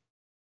human.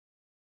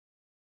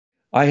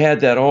 I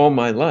had that all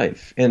my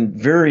life, and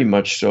very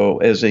much so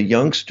as a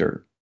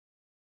youngster.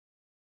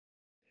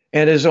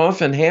 And as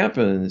often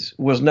happens,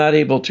 was not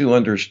able to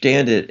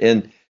understand it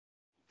and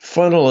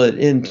funnel it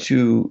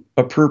into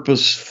a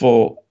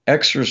purposeful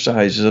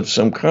exercise of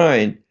some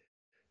kind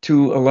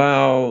to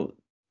allow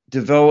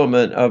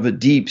development of a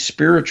deep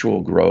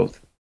spiritual growth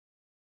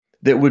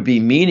that would be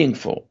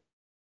meaningful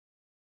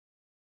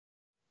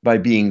by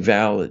being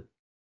valid,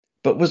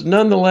 but was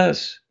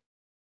nonetheless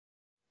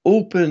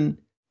open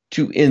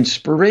to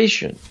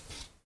inspiration.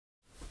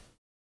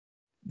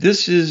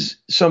 This is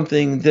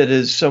something that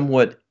is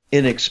somewhat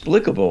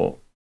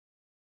inexplicable,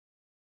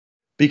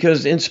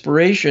 because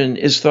inspiration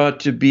is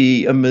thought to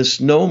be a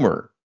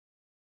misnomer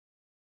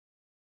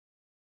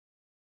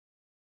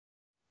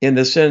in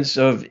the sense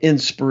of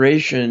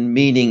inspiration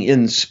meaning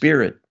in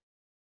spirit,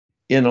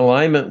 in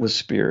alignment with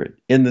spirit,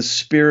 in the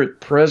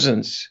spirit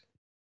presence,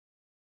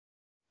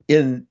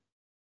 in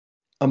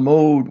a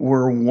mode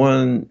where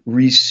one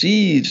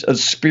receives a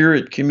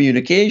spirit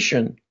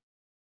communication.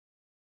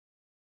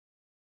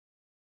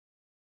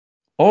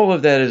 All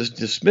of that is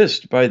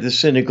dismissed by the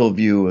cynical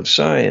view of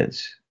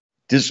science,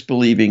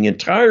 disbelieving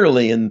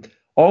entirely in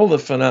all the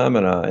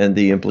phenomena and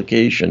the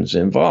implications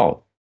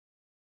involved.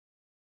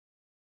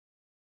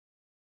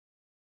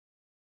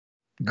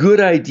 Good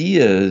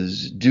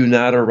ideas do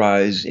not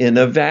arise in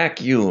a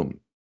vacuum.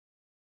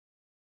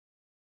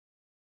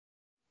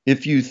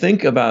 If you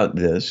think about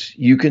this,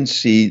 you can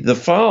see the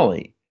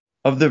folly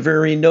of the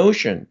very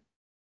notion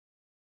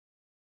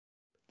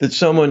that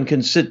someone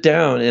can sit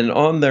down and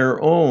on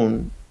their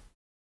own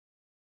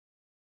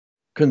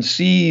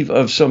conceive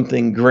of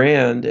something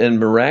grand and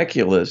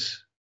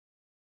miraculous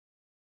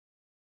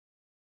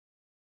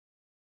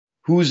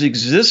whose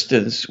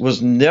existence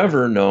was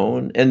never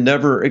known and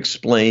never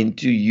explained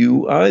to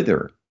you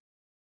either.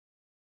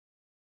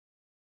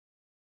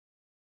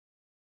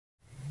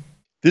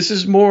 This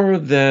is more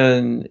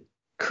than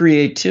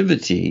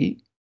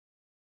creativity,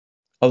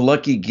 a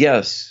lucky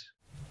guess,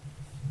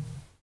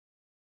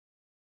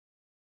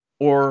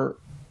 or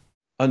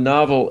a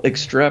novel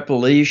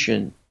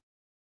extrapolation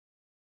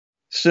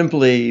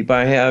simply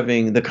by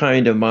having the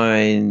kind of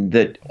mind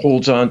that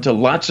holds on to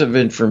lots of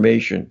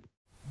information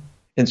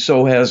and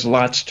so has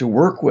lots to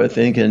work with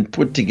and can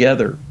put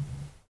together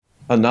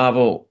a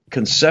novel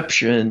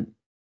conception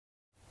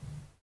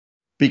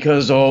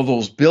because all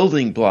those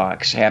building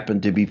blocks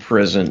happen to be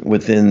present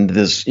within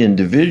this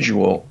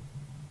individual.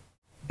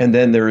 And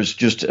then there's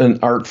just an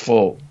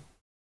artful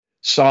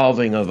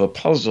solving of a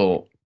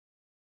puzzle.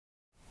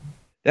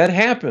 That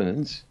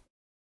happens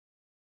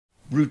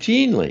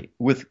routinely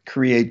with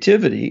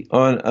creativity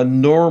on a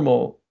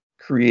normal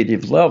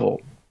creative level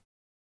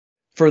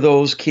for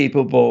those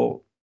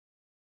capable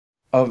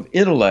of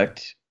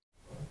intellect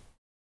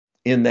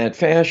in that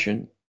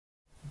fashion.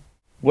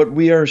 What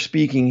we are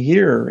speaking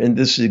here, and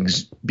this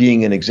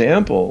being an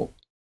example,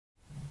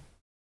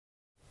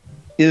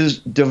 is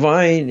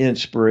divine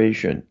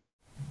inspiration.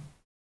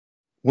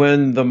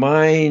 When the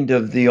mind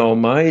of the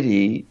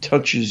Almighty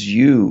touches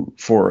you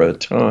for a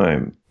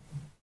time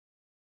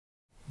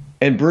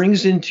and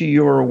brings into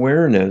your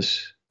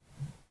awareness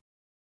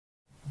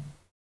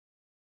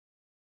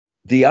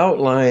the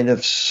outline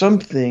of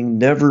something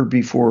never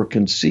before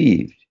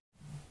conceived.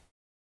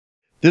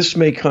 This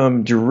may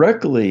come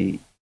directly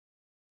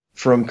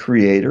from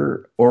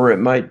Creator, or it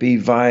might be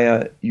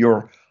via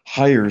your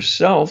higher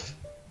self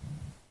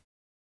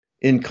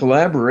in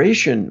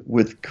collaboration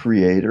with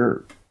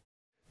Creator,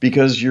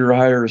 because your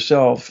higher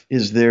self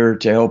is there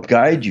to help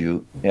guide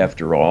you,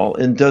 after all,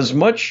 and does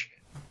much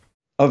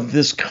of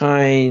this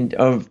kind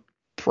of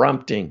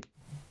prompting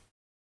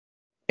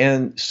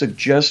and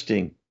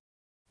suggesting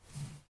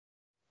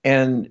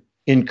and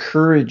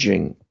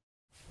encouraging,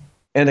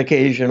 and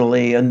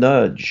occasionally a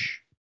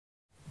nudge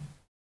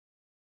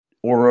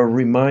or a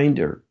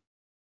reminder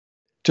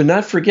to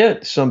not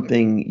forget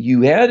something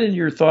you had in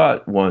your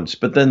thought once,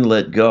 but then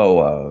let go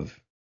of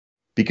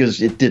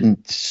because it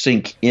didn't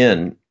sink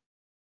in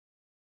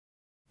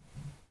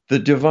the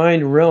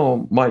divine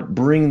realm might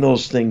bring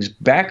those things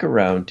back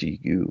around to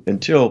you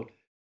until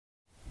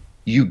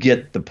you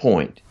get the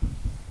point.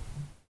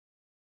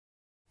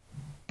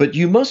 But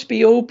you must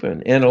be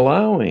open and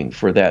allowing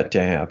for that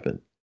to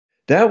happen.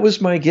 That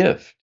was my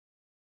gift,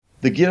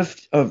 the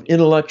gift of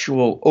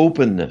intellectual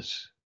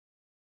openness,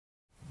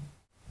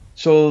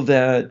 so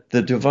that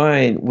the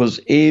divine was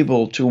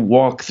able to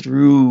walk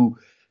through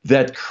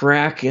that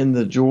crack in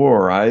the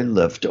door I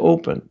left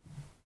open.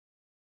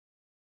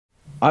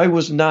 I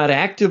was not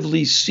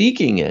actively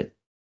seeking it,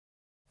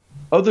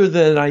 other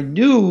than I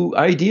knew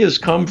ideas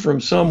come from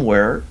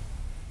somewhere,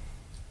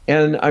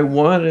 and I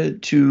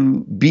wanted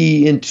to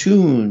be in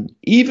tune,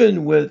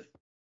 even with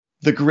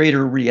the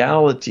greater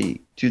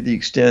reality, to the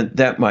extent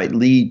that might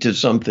lead to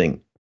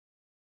something.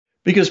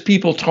 Because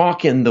people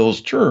talk in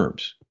those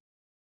terms.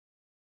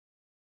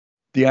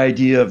 The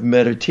idea of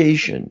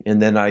meditation,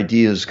 and then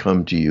ideas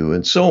come to you,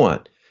 and so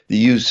on. The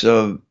use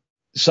of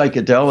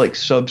psychedelic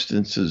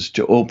substances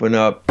to open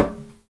up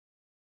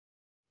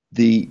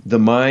the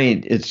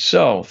mind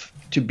itself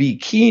to be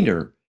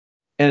keener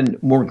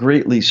and more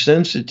greatly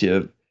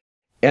sensitive,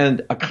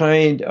 and a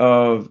kind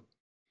of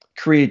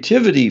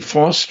creativity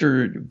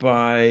fostered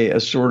by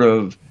a sort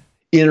of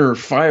inner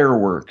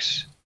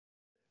fireworks,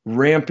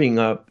 ramping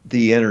up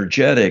the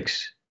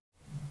energetics,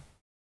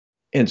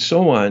 and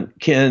so on,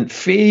 can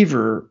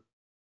favor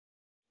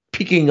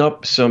picking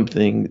up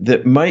something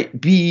that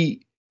might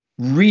be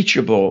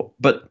reachable,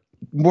 but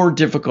more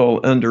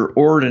difficult under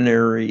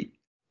ordinary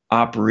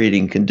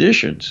operating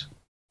conditions.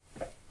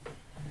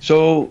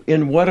 So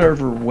in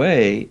whatever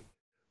way,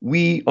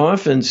 we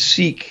often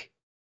seek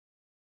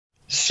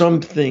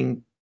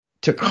something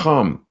to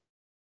come,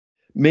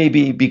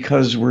 maybe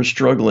because we're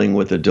struggling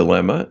with a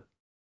dilemma.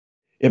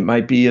 It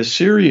might be a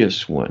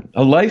serious one,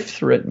 a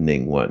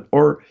life-threatening one,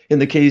 or in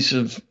the case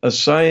of a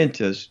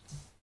scientist,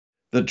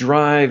 the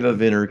drive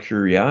of inner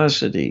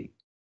curiosity.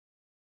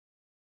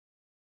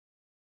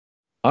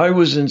 I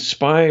was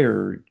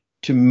inspired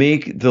to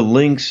make the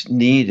links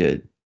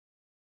needed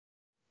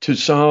to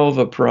solve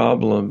a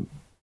problem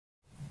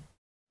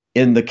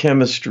in the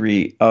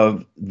chemistry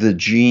of the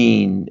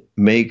gene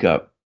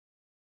makeup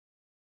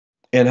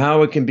and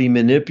how it can be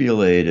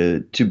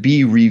manipulated to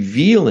be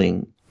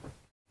revealing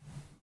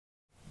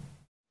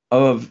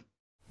of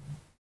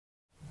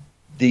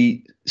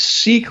the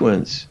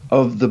sequence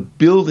of the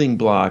building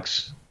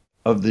blocks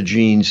of the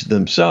genes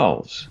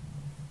themselves.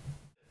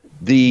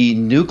 The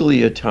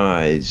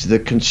nucleotides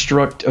that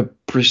construct a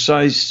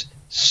precise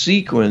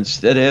sequence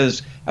that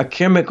has a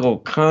chemical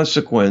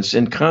consequence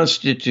and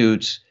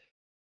constitutes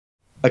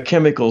a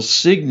chemical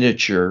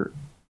signature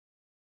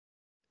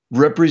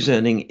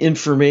representing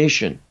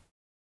information.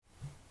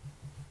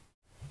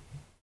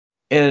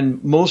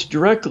 And most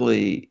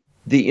directly,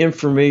 the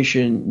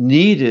information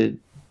needed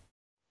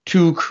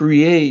to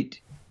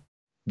create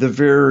the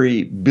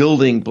very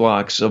building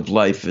blocks of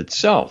life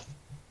itself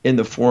in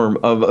the form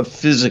of a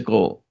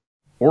physical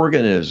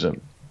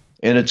organism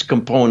and its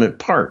component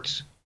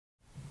parts,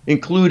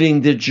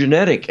 including the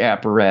genetic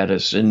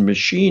apparatus and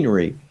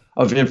machinery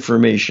of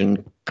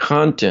information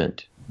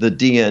content, the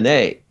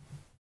DNA,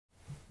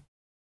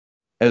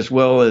 as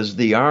well as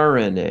the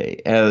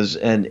RNA as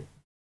an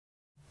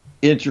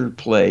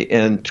interplay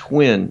and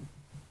twin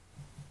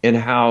in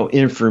how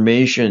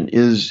information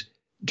is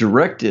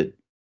directed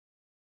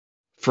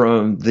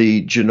from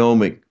the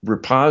genomic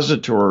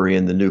repository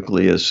in the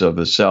nucleus of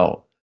a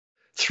cell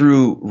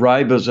through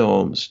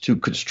ribosomes to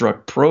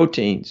construct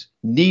proteins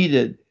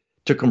needed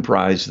to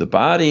comprise the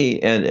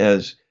body and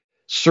as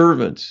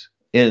servants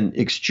in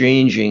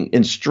exchanging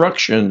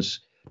instructions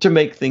to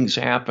make things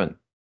happen.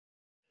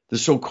 The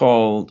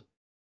so-called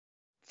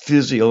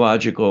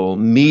physiological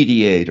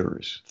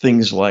mediators,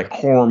 things like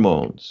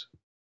hormones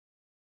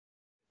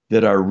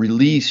that are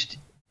released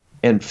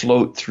and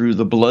float through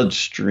the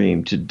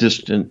bloodstream to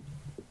distant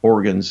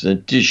organs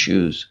and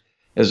tissues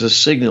as a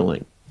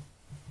signaling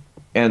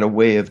and a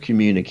way of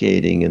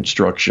communicating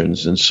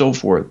instructions and so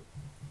forth.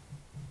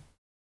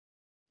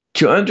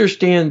 To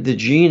understand the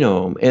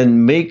genome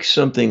and make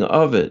something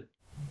of it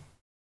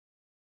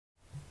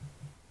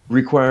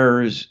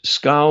requires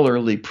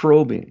scholarly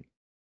probing.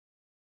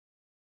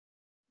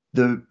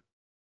 The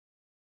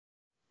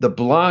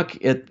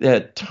block at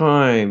that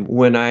time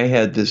when I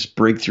had this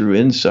breakthrough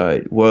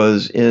insight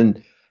was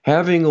in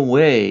having a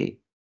way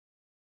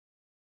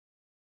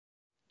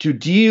to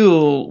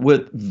deal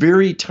with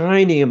very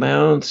tiny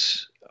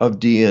amounts of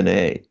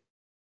DNA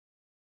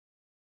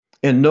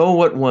and know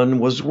what one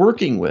was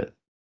working with,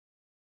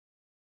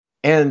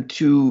 and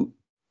to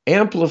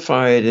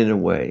amplify it in a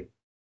way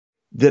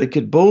that it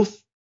could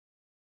both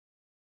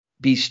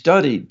be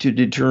studied to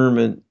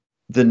determine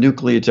the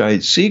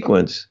nucleotide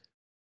sequence,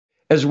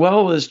 as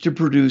well as to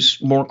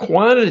produce more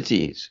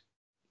quantities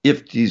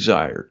if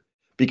desired,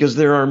 because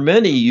there are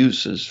many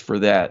uses for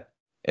that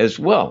as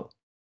well.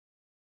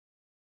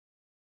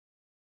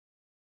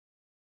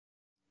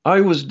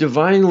 I was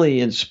divinely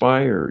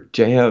inspired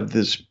to have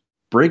this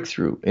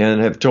breakthrough and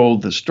have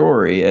told the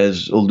story,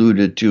 as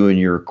alluded to in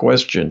your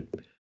question,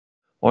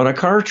 on a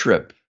car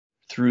trip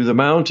through the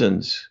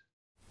mountains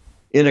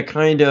in a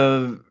kind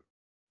of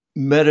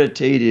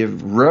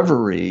meditative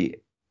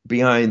reverie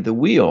behind the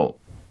wheel.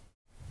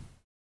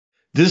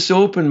 This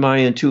opened my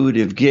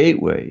intuitive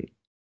gateway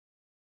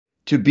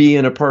to be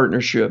in a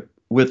partnership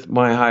with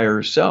my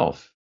higher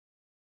self.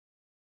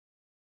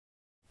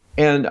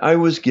 And I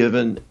was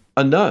given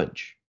a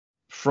nudge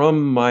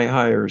from my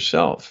higher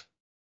self,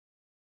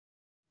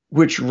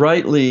 which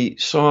rightly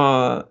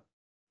saw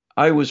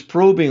I was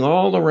probing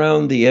all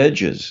around the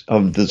edges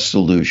of the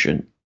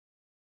solution.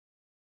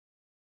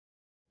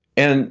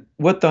 And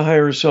what the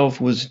higher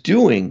self was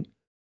doing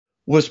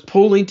was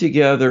pulling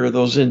together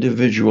those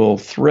individual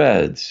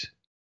threads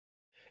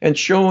and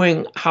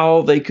showing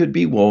how they could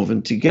be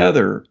woven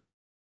together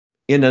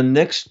in a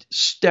next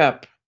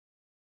step,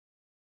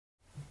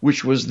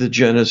 which was the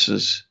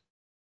genesis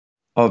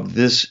of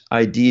this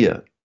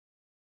idea.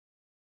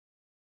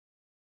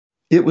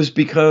 It was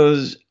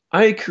because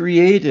I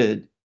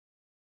created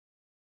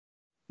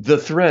the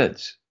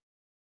threads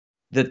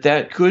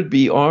that could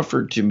be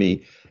offered to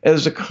me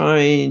as a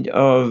kind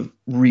of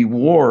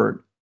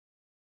reward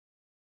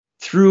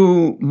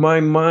through my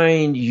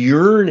mind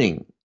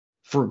yearning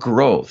for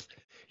growth,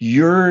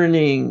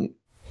 yearning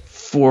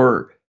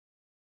for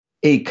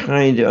a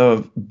kind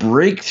of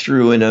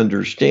breakthrough in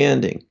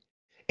understanding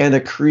and a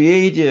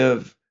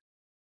creative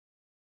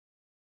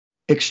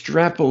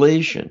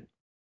extrapolation,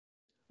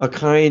 a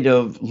kind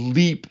of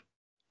leap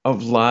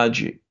of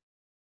logic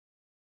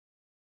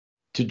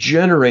to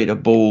generate a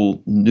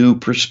bold new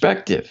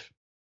perspective.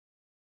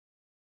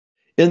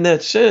 In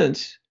that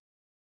sense,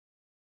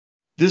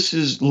 this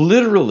is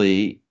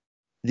literally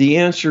the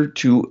answer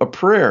to a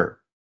prayer.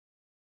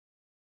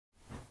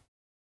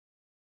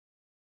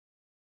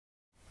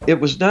 It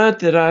was not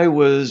that I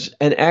was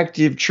an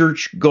active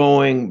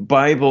church-going,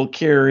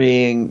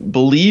 Bible-carrying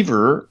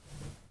believer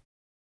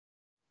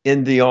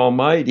in the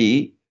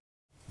Almighty.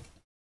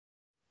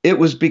 It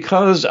was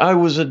because I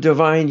was a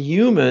divine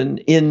human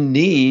in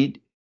need,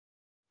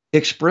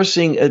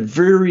 expressing a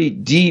very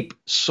deep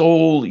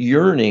soul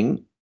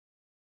yearning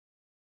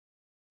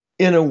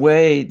in a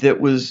way that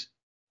was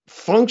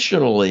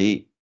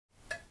functionally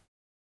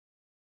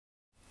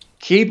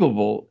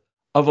capable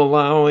of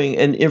allowing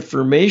an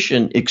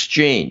information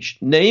exchange,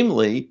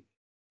 namely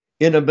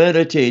in a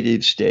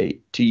meditative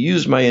state, to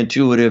use my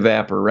intuitive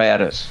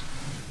apparatus,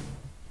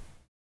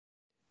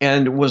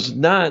 and was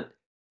not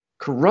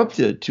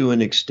corrupted to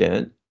an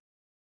extent.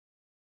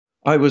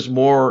 I was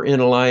more in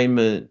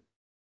alignment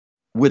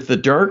with the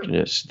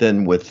darkness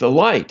than with the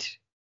light.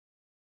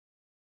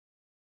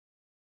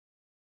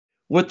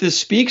 What this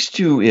speaks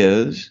to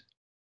is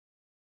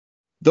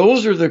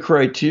those are the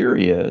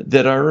criteria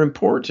that are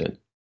important.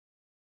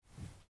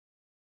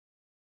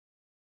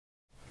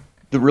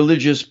 The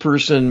religious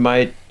person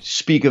might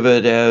speak of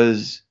it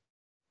as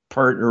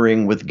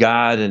partnering with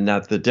God and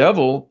not the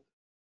devil,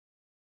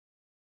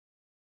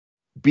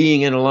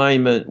 being in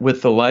alignment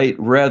with the light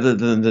rather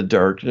than the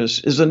darkness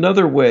is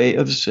another way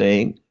of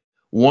saying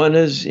one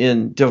is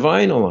in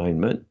divine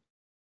alignment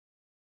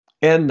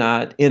and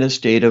not in a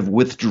state of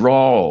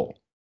withdrawal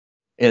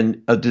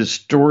and a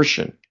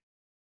distortion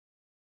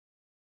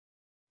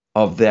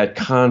of that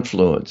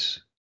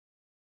confluence.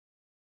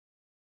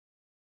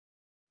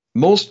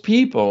 Most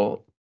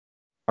people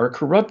are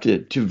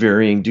corrupted to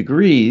varying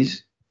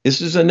degrees.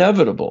 This is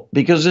inevitable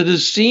because it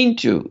is seen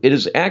to, it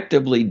is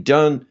actively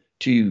done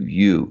to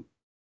you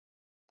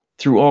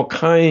through all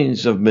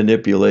kinds of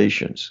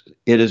manipulations.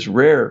 It is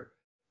rare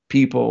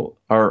people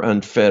are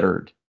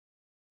unfettered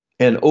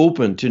and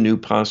open to new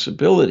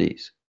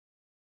possibilities.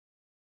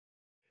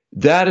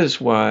 That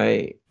is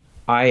why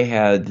I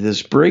had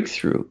this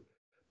breakthrough,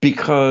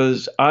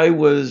 because I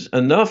was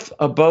enough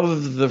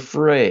above the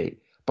fray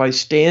by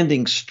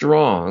standing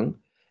strong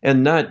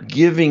and not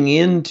giving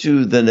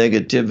into the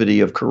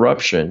negativity of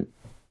corruption,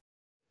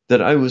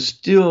 that I was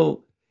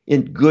still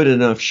in good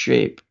enough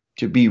shape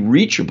to be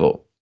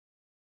reachable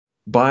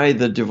by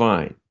the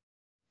divine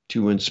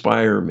to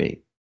inspire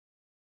me.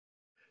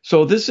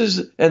 So this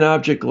is an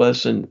object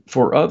lesson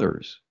for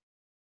others.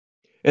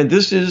 And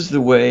this is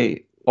the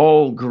way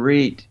all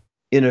great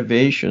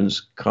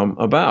innovations come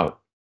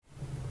about.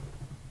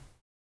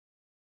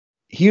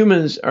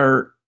 Humans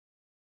are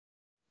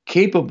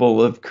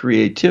capable of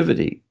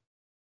creativity.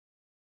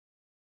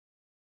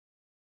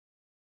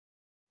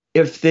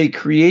 If they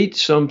create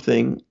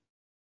something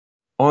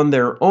on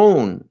their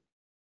own,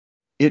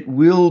 it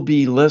will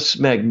be less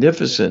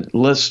magnificent,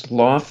 less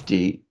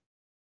lofty,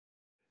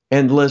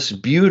 and less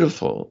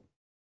beautiful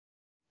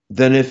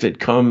than if it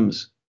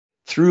comes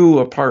through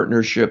a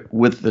partnership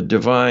with the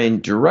divine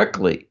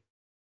directly.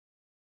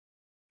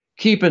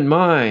 Keep in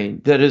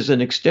mind that as an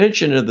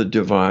extension of the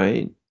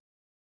divine,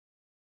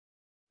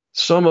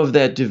 some of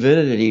that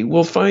divinity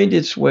will find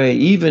its way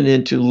even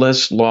into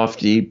less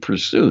lofty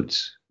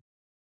pursuits.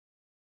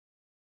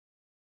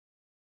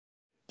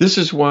 This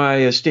is why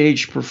a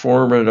stage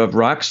performance of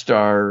rock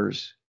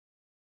stars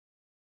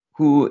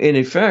who in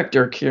effect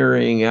are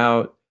carrying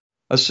out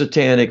a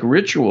satanic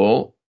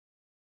ritual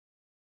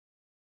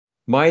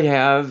might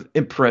have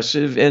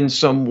impressive and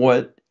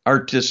somewhat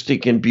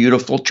artistic and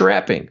beautiful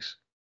trappings.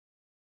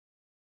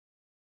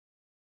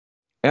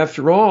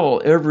 After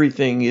all,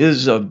 everything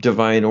is of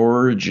divine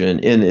origin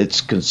in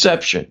its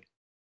conception.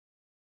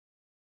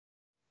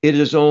 It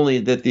is only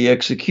that the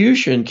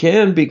execution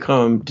can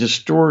become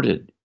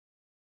distorted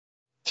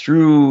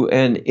through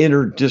an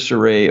inner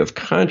disarray of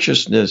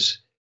consciousness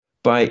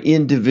by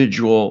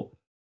individual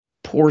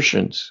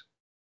portions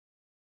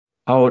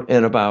out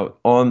and about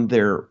on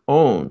their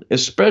own,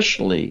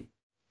 especially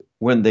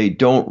when they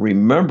don't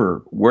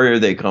remember where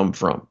they come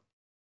from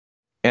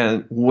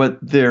and what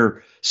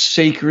their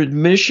sacred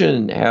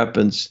mission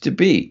happens to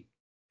be,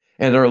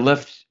 and are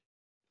left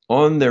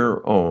on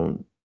their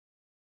own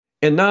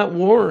and not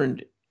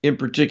warned in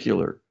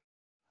particular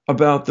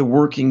about the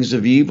workings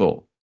of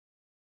evil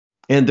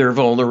and their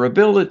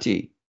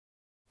vulnerability.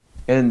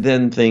 And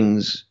then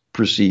things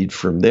proceed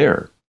from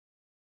there.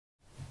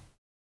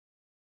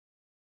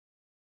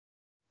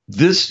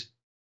 This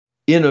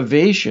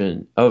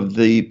innovation of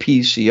the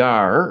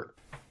PCR,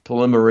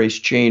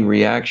 polymerase chain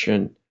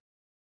reaction,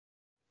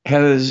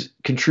 has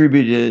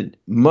contributed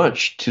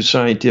much to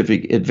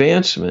scientific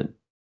advancement.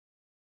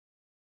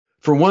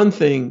 For one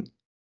thing,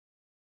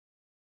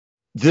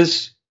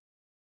 this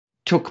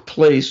took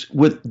place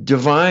with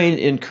divine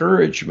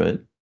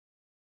encouragement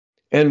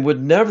and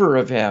would never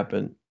have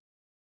happened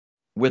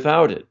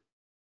without it.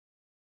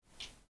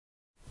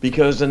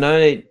 Because an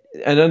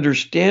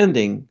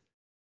understanding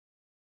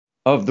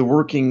of the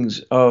workings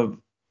of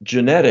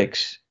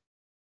genetics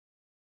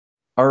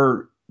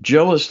are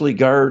jealously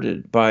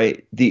guarded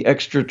by the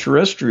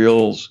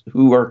extraterrestrials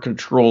who are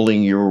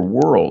controlling your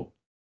world.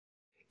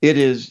 It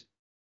is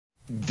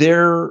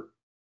their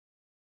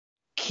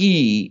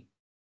key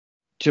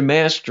to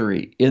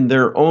mastery in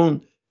their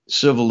own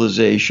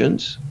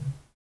civilizations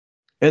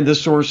and the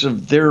source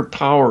of their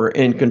power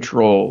and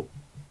control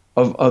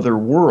of other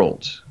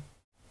worlds.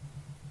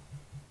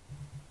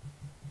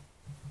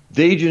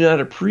 They do not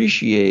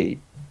appreciate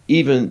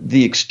even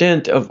the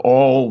extent of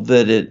all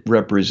that it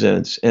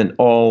represents and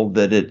all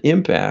that it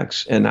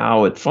impacts and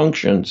how it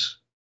functions,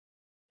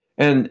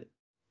 and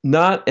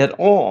not at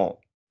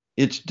all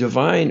its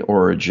divine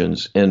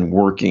origins and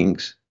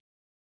workings,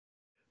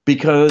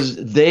 because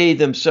they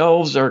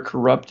themselves are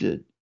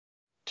corrupted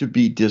to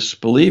be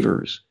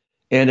disbelievers.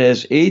 And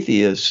as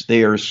atheists,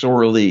 they are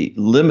sorely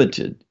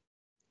limited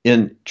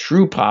in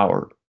true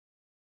power.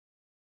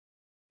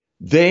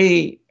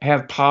 They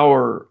have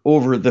power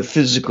over the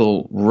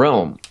physical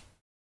realm.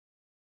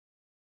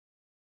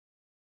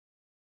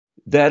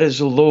 That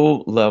is a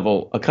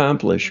low-level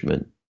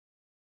accomplishment.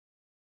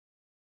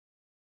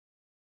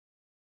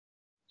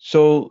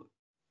 So,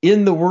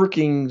 in the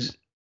workings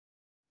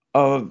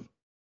of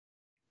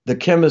the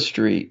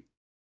chemistry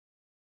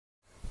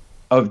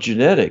of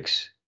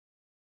genetics,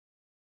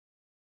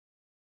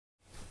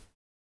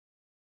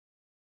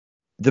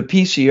 the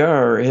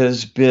PCR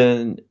has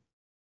been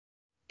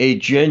a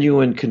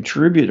genuine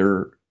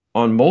contributor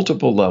on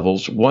multiple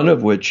levels, one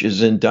of which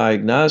is in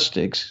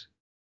diagnostics.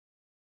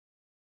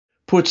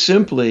 Put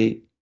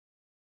simply,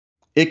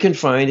 it can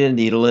find a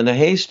needle in a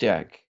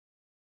haystack.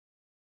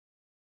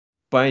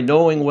 By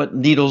knowing what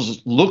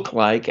needles look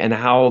like and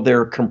how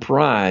they're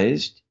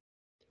comprised,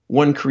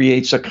 one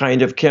creates a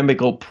kind of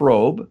chemical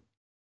probe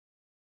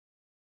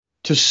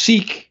to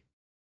seek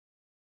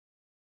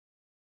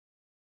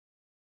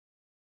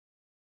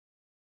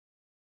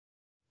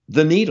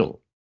the needle.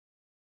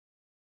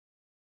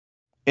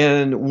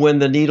 And when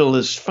the needle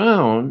is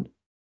found,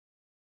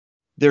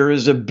 there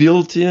is a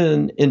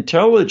built-in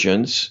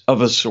intelligence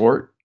of a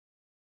sort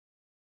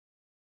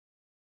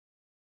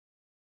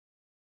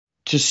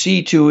to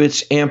see to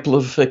its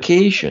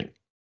amplification,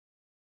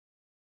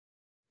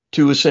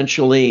 to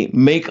essentially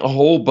make a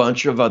whole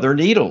bunch of other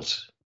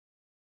needles.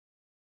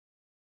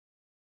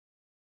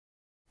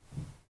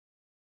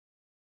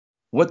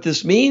 What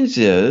this means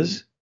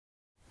is,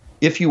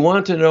 if you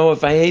want to know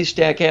if a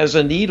haystack has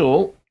a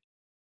needle,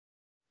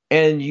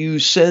 and you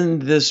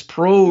send this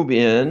probe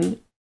in,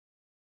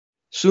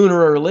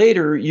 sooner or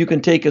later, you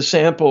can take a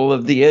sample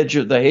of the edge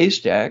of the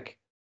haystack,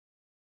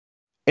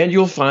 and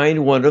you'll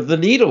find one of the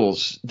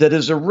needles that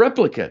is a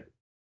replicate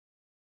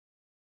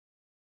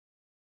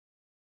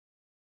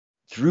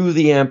through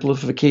the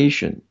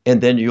amplification.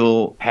 And then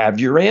you'll have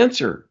your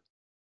answer,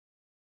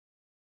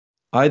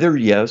 either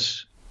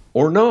yes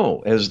or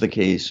no, as the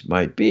case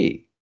might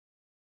be.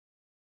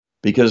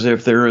 Because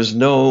if there is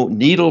no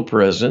needle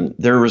present,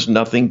 there is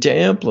nothing to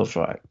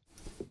amplify.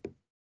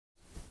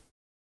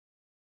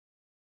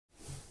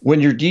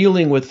 When you're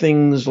dealing with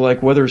things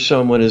like whether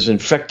someone is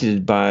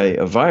infected by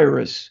a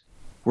virus,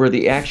 where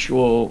the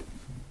actual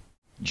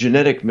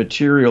genetic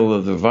material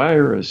of the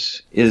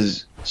virus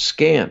is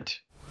scant,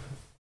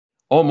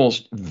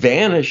 almost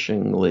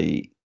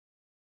vanishingly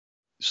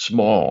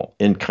small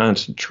in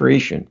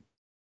concentration,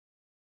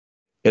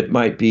 it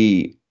might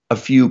be a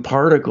few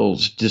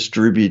particles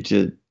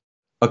distributed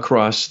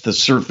across the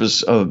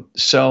surface of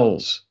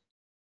cells.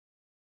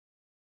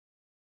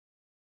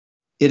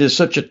 It is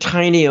such a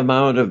tiny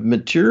amount of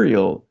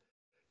material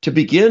To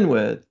begin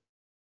with,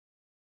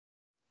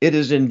 it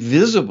is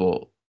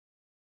invisible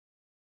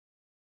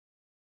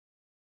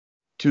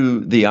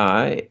to the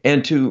eye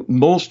and to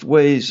most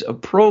ways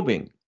of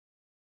probing.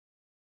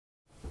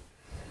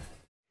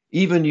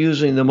 Even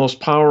using the most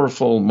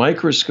powerful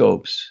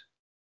microscopes,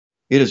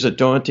 it is a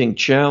daunting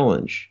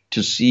challenge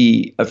to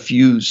see a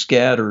few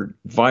scattered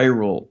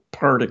viral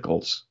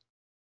particles.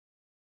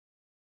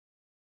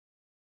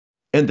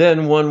 And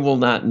then one will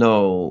not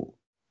know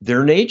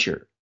their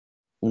nature.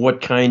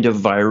 What kind of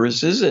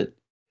virus is it?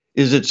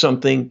 Is it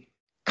something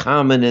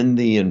common in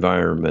the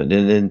environment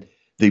and in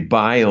the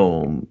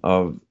biome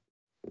of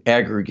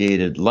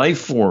aggregated life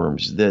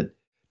forms that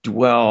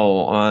dwell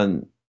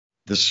on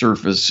the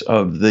surface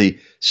of the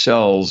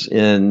cells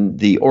in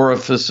the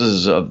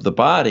orifices of the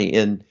body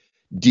and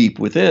deep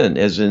within,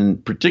 as in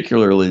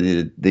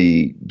particularly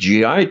the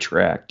GI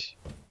tract,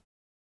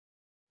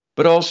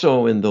 but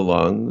also in the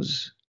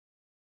lungs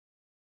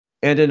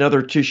and in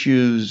other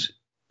tissues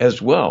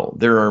as well.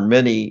 There are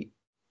many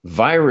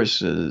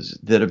viruses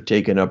that have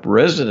taken up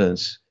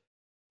residence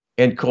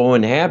and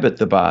co-inhabit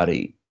the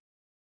body.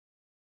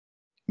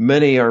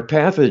 Many are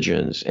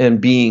pathogens and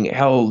being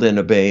held in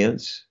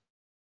abeyance.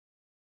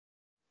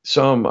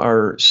 Some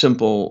are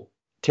simple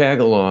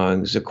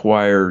tagalongs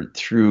acquired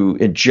through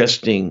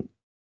ingesting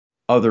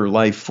other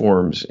life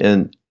forms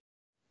and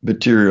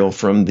material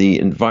from the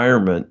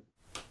environment.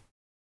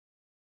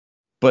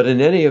 But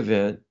in any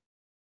event,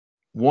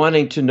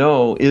 wanting to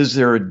know, is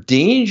there a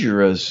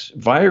dangerous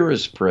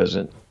virus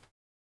present?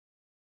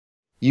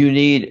 You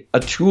need a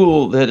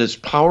tool that is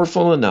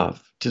powerful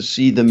enough to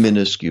see the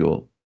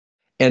minuscule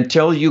and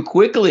tell you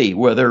quickly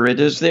whether it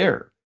is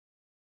there.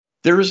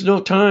 There is no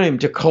time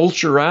to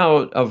culture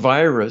out a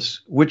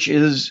virus, which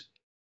is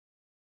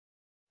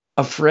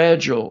a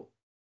fragile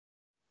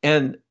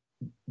and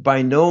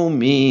by no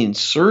means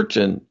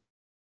certain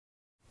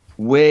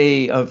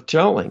way of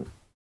telling.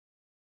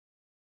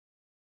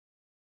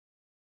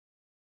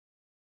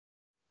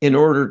 In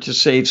order to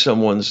save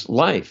someone's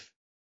life,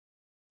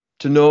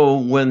 to know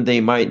when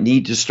they might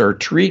need to start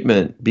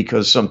treatment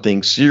because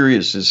something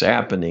serious is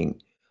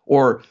happening,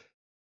 or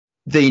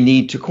they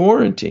need to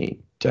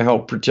quarantine to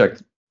help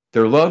protect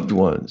their loved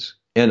ones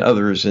and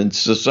others in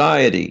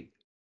society.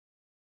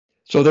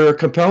 So there are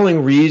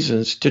compelling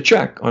reasons to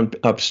check on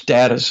the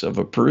status of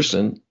a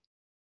person,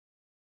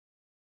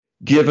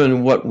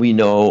 given what we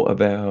know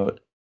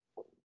about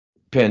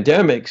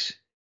pandemics.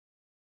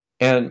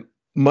 And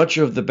much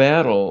of the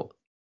battle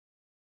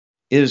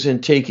is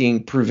in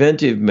taking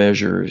preventive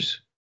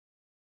measures.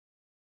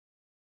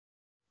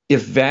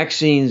 If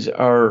vaccines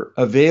are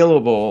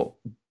available,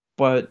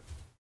 but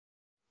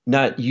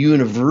not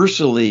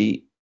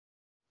universally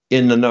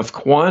in enough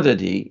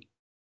quantity,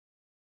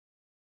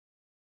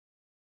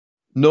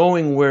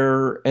 knowing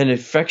where an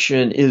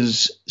infection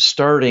is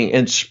starting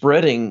and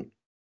spreading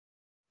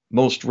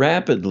most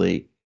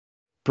rapidly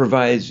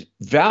provides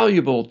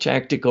valuable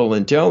tactical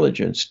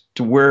intelligence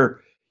to where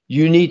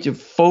you need to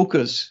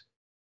focus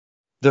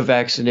the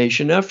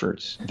vaccination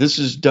efforts. This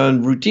is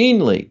done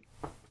routinely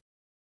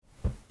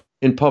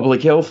in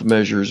public health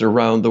measures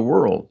around the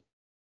world.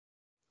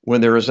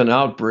 When there is an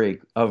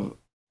outbreak of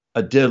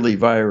a deadly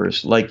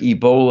virus like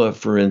Ebola,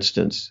 for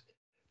instance,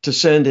 to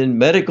send in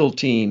medical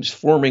teams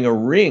forming a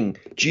ring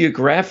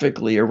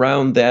geographically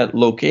around that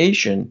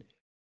location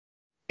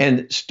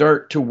and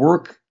start to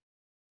work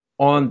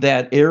on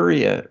that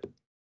area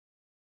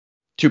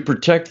to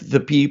protect the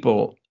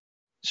people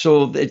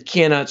so that it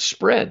cannot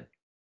spread,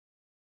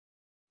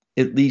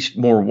 at least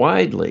more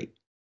widely.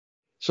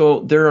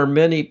 So there are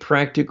many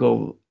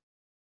practical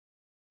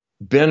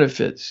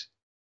benefits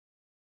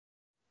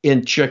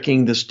in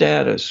checking the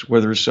status,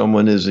 whether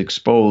someone is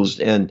exposed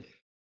and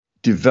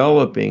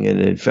developing an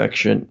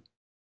infection,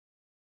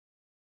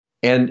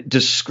 and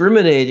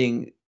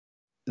discriminating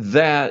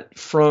that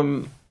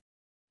from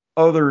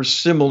other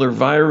similar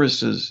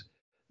viruses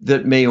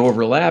that may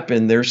overlap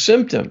in their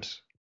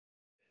symptoms.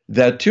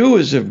 That too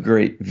is of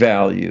great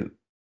value,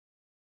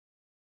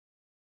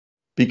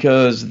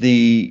 because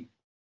the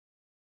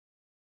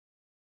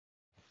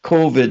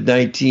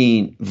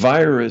COVID-19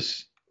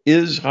 virus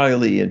is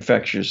highly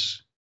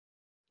infectious,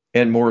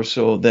 and more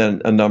so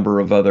than a number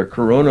of other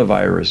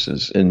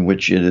coronaviruses in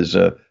which it is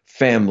a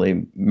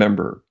family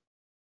member.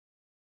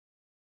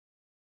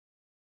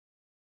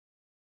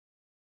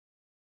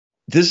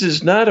 This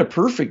is not a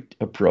perfect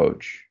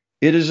approach.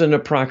 It is an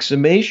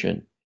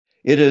approximation.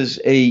 It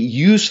is a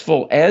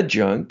useful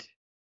adjunct.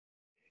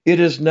 It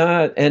is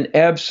not an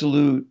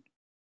absolute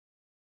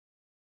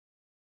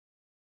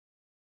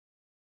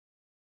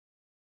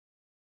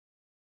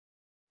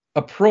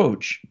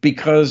approach,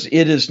 because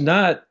it is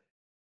not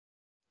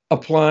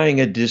applying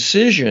a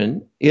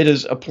decision, it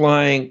is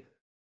applying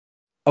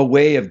a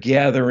way of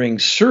gathering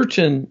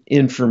certain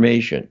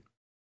information.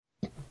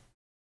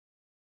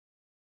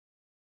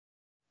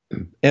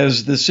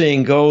 As the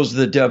saying goes,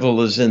 the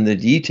devil is in the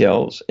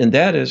details, and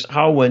that is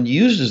how one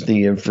uses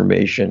the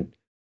information,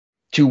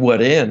 to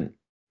what end,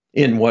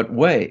 in what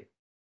way.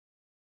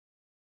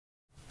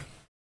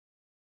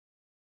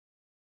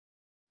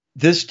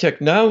 this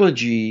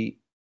technology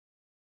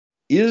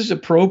is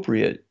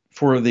appropriate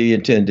for the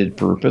intended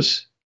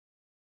purpose,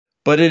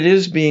 but it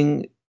is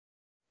being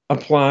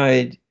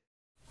applied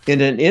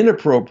in an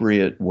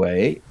inappropriate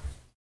way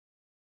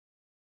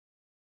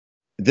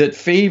that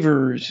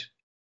favors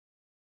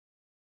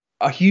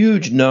a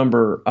huge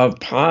number of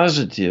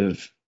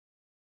positive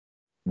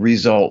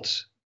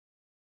results,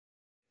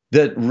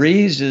 that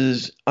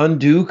raises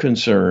undue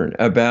concern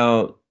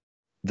about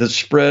the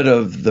spread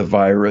of the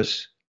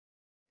virus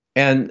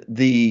and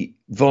the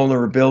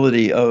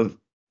vulnerability of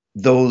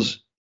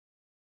those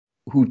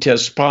who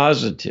test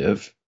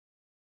positive,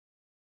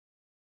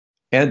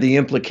 and the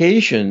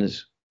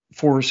implications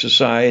for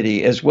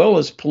society as well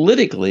as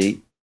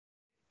politically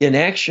in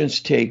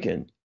actions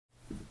taken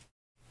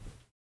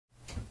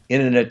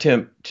in an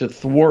attempt to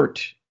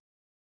thwart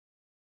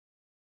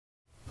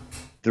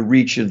the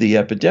reach of the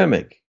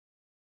epidemic.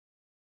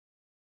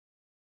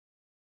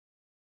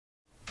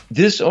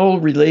 This all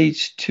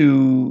relates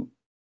to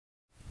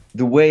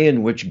the way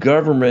in which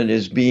government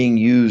is being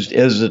used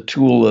as a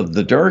tool of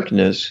the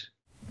darkness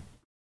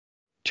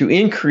to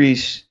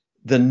increase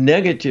the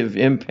negative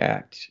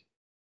impact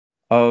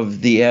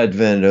of the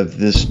advent of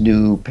this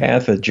new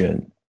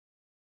pathogen.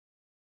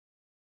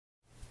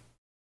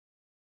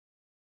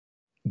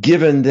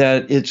 Given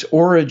that its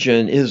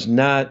origin is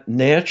not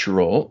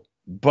natural,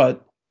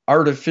 but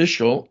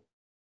artificial,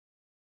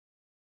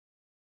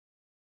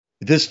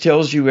 this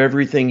tells you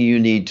everything you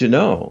need to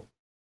know.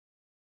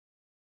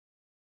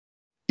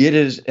 It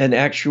is an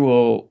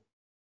actual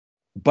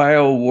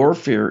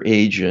biowarfare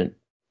agent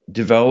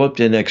developed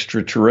in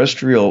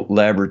extraterrestrial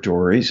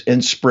laboratories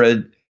and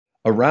spread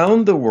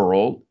around the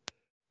world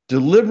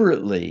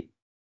deliberately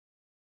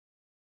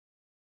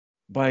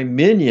by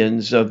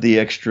minions of the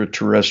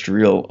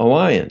extraterrestrial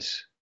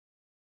alliance.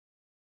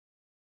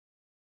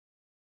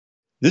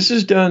 This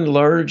is done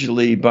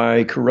largely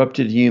by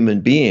corrupted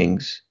human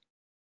beings.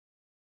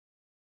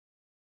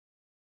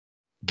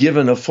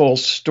 Given a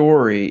false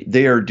story,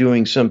 they are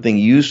doing something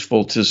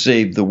useful to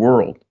save the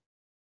world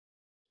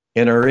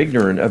and are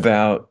ignorant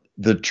about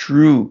the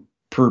true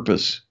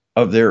purpose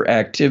of their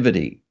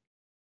activity.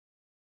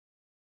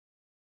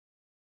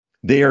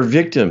 They are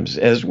victims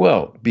as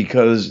well,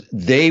 because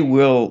they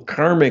will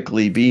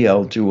karmically be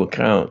held to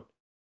account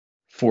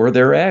for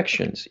their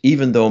actions,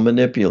 even though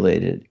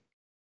manipulated.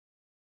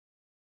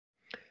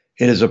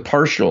 It is a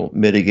partial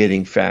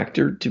mitigating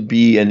factor to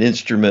be an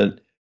instrument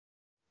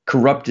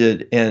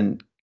corrupted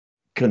and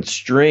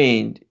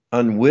constrained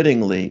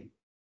unwittingly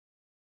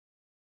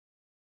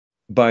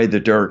by the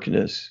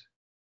darkness.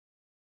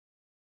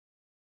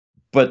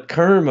 But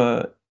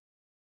karma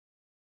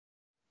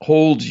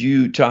holds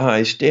you to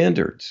high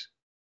standards.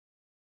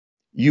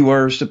 You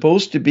are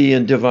supposed to be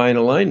in divine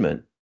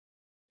alignment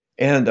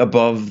and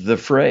above the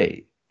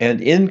fray and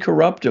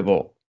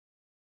incorruptible.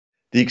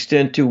 The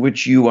extent to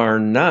which you are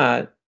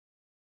not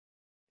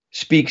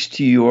speaks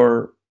to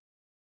your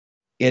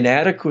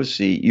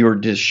inadequacy, your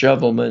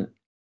dishevelment,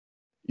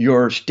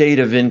 your state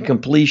of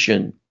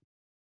incompletion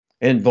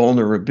and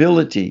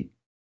vulnerability.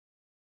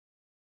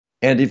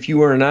 And if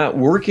you are not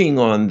working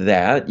on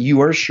that,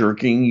 you are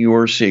shirking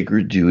your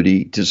sacred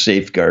duty to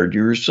safeguard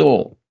your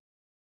soul.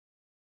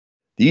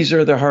 These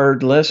are the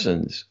hard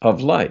lessons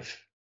of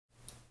life.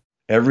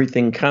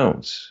 Everything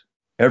counts.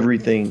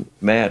 Everything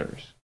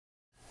matters.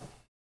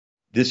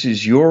 This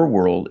is your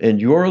world and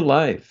your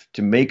life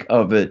to make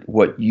of it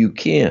what you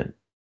can.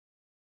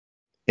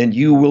 And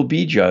you will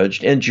be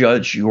judged and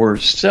judge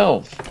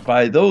yourself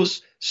by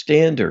those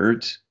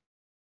standards,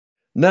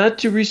 not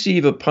to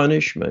receive a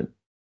punishment,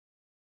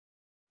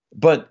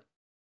 but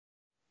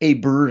a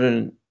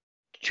burden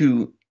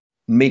to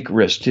make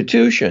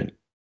restitution.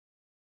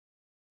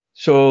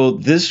 So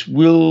this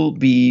will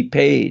be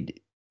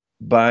paid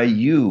by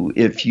you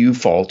if you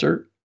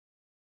falter,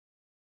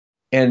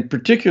 and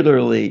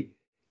particularly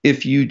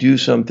if you do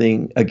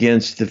something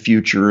against the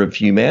future of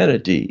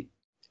humanity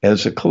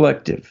as a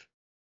collective.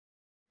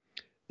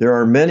 There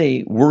are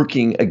many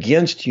working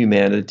against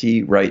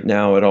humanity right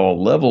now at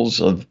all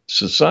levels of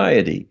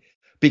society,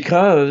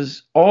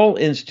 because all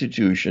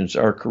institutions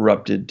are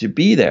corrupted to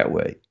be that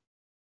way.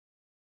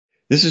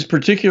 This is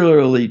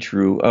particularly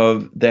true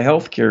of the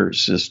healthcare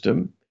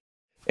system,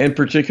 and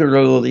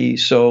particularly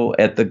so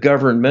at the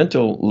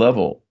governmental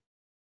level,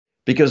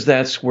 because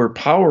that's where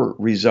power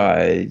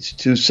resides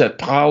to set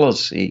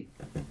policy.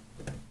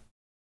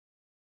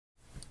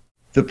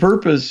 The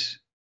purpose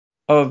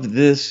of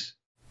this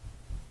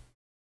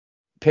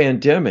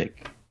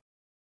pandemic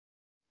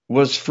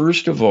was,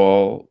 first of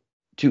all,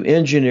 to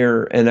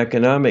engineer an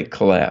economic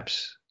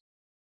collapse.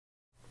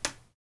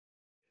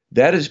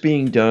 That is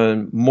being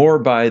done more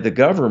by the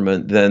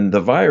government than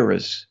the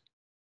virus.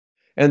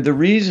 And the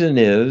reason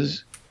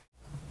is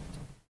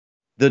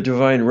the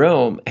divine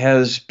realm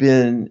has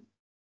been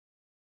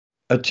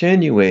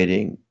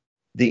attenuating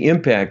the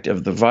impact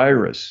of the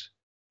virus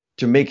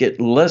to make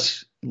it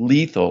less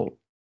lethal,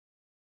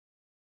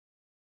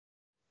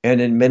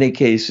 and in many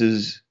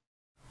cases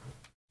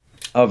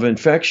of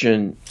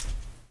infection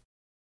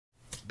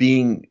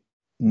being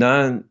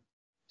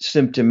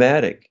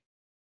symptomatic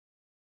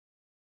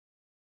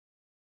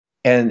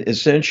and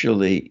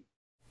essentially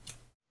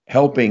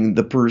helping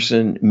the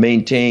person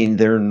maintain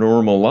their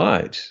normal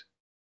lives.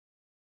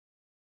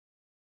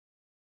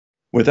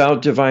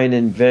 Without divine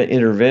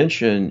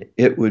intervention,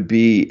 it would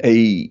be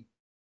a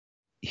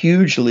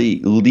hugely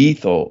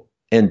lethal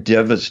and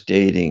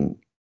devastating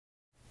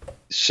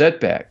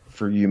setback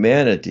for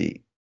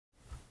humanity.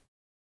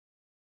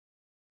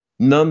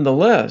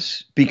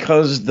 Nonetheless,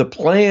 because the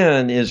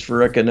plan is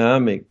for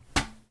economic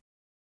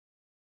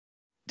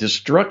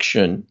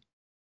destruction,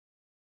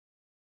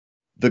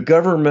 the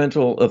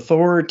governmental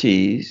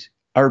authorities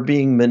are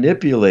being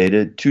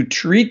manipulated to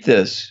treat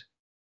this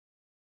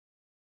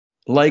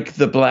like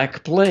the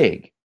Black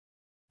Plague,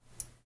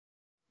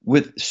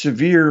 with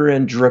severe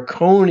and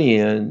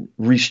draconian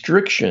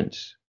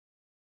restrictions,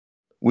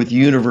 with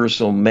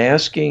universal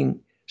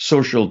masking,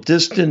 social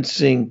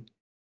distancing,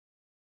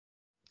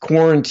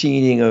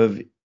 quarantining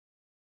of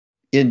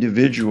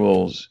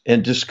individuals,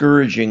 and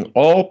discouraging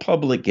all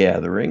public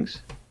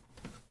gatherings,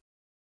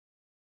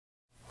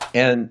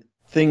 and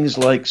things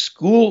like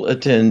school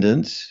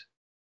attendance,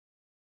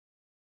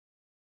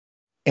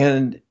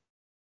 and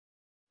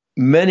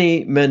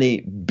many,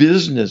 many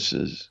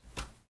businesses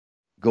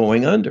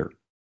going under.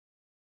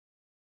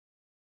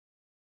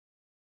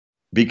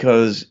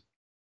 Because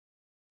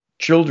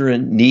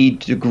children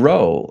need to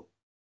grow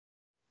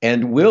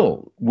and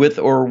will, with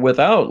or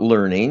without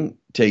learning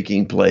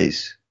taking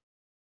place.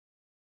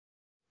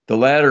 The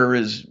latter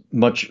is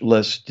much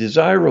less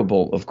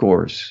desirable, of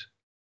course.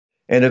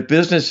 And if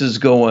businesses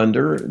go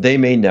under, they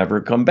may never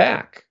come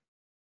back.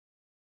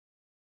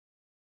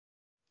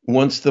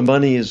 Once the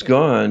money is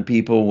gone,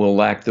 people will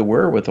lack the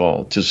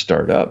wherewithal to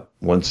start up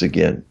once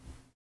again.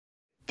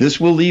 This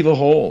will leave a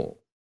hole.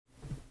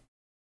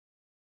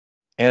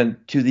 And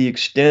to the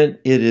extent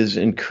it is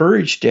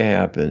encouraged to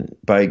happen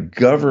by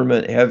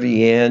government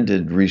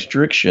heavy-handed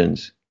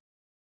restrictions,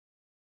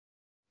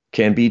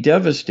 can be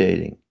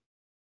devastating.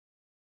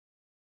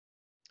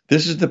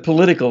 This is the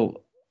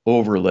political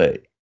overlay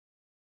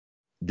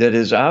that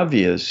is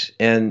obvious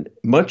and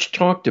much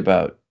talked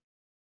about,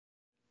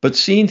 but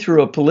seen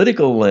through a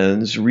political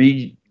lens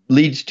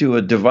leads to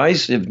a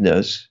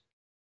divisiveness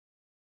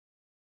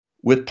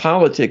with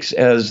politics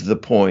as the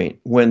point,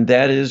 when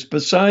that is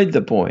beside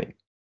the point.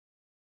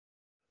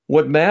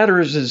 What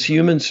matters is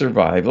human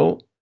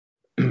survival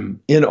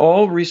in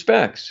all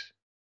respects.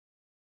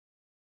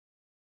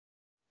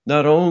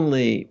 Not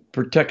only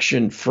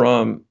protection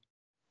from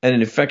an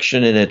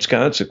infection and its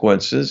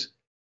consequences,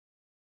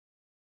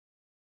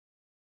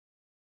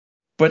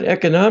 but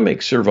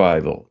economic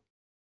survival,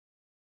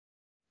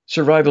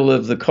 survival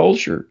of the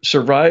culture,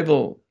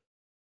 survival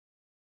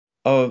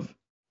of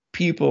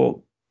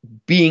people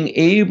being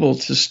able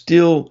to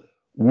still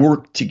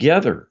work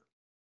together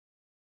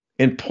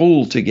and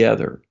pull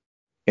together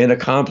and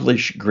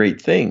accomplish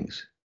great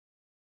things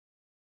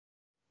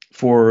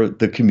for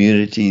the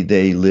community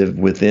they live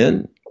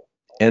within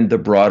and the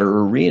broader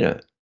arena.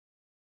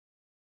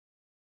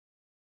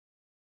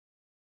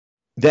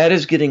 That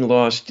is getting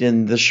lost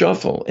in the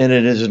shuffle, and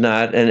it is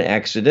not an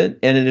accident,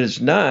 and it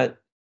is not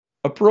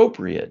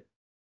appropriate.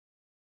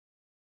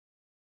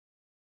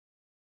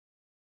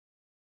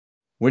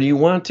 When you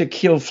want to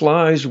kill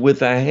flies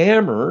with a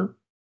hammer,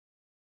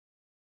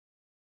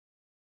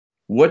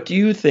 what do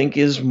you think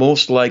is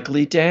most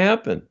likely to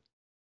happen?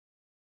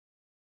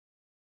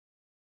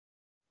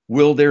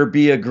 Will there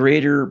be a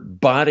greater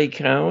body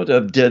count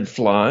of dead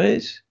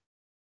flies?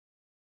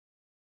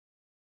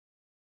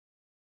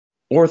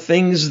 Or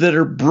things that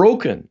are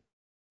broken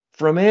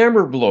from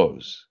hammer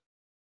blows?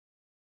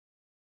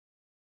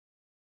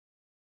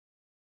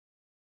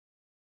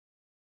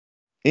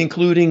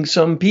 Including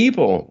some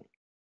people,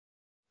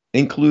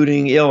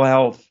 including ill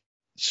health,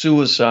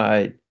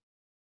 suicide,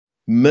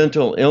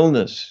 mental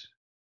illness,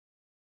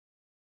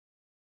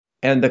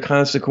 and the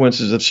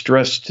consequences of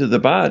stress to the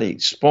body,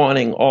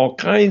 spawning all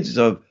kinds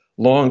of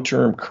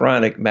long-term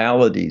chronic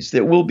maladies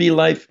that will be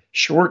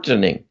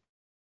life-shortening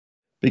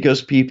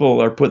because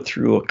people are put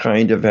through a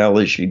kind of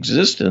hellish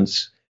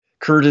existence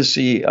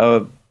courtesy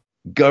of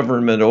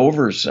government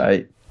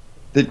oversight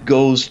that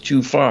goes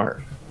too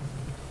far.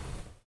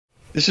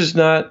 This is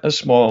not a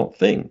small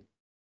thing.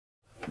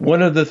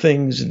 One of the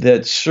things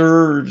that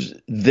serves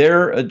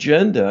their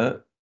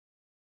agenda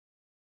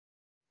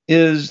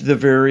is the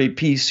very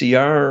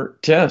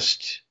PCR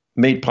test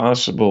made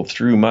possible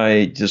through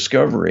my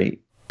discovery,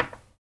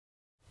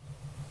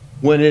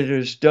 when it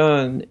is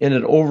done in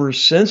an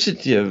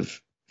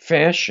oversensitive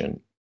fashion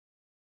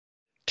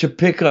to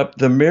pick up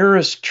the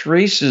merest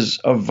traces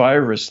of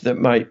virus that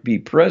might be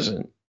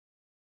present,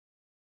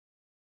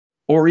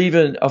 or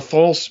even a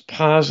false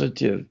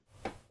positive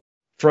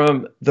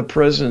from the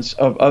presence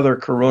of other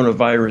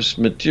coronavirus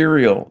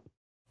material.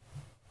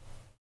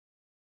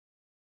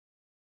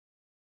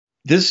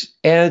 This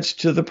adds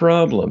to the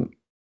problem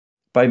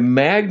by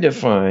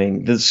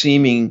magnifying the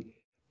seeming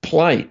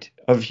plight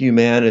of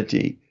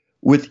humanity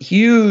with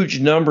huge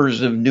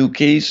numbers of new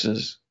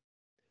cases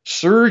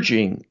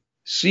surging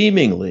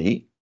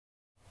seemingly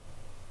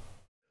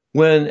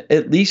when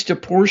at least a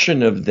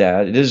portion of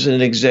that is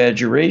an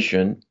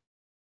exaggeration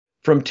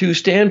from two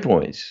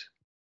standpoints.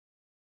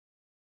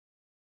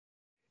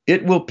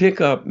 It will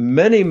pick up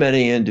many,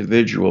 many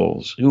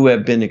individuals who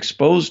have been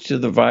exposed to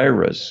the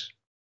virus,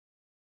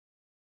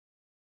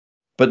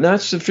 but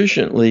not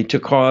sufficiently to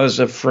cause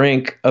a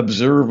frank,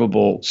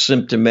 observable,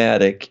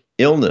 symptomatic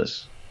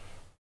illness.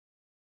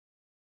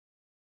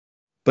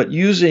 But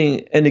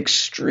using an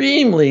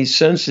extremely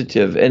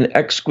sensitive and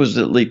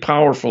exquisitely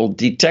powerful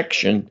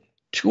detection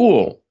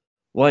tool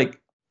like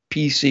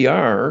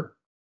PCR,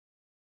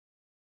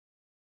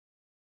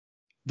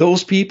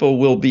 those people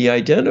will be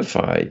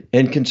identified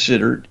and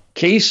considered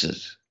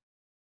cases.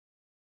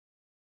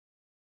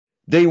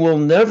 They will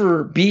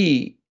never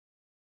be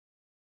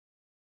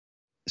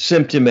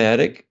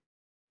symptomatic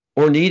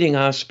or needing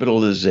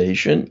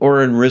hospitalization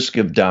or in risk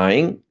of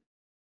dying,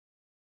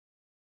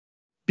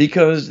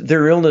 because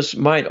their illness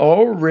might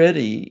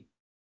already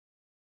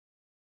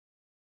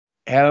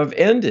have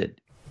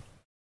ended.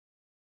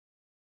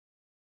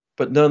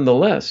 But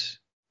nonetheless,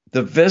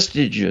 the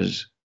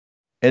vestiges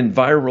and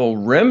viral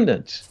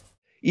remnants,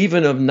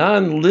 even of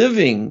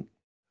non-living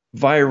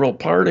viral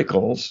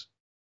particles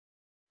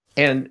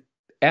and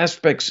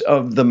aspects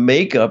of the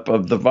makeup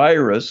of the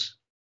virus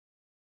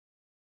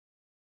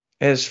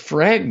as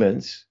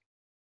fragments,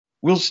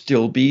 will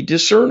still be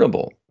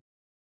discernible.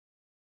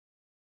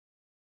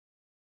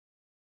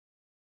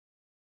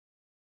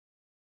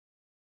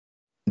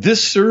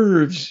 This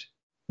serves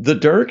the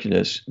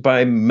darkness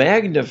by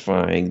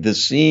magnifying the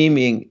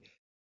seeming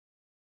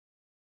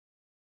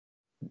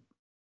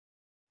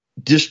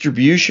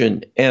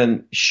distribution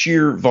and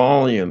sheer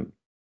volume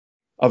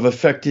of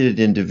affected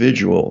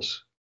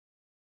individuals.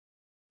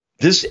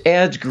 This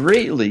adds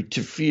greatly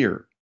to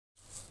fear,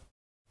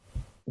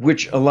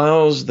 which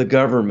allows the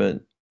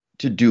government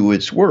to do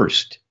its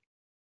worst,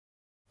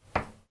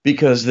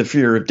 because the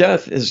fear of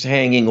death is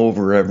hanging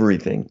over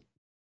everything,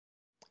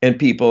 and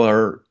people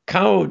are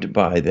cowed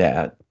by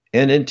that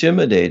and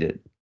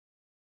intimidated.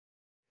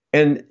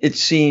 And it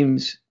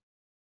seems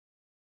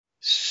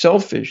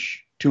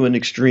selfish to an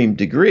extreme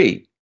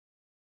degree.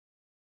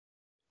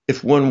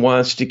 If one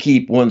wants to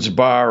keep one's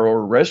bar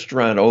or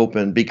restaurant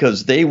open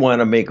because they want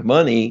to make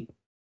money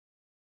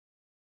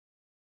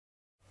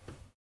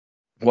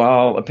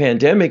while a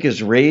pandemic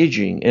is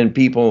raging and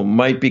people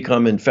might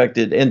become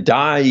infected and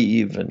die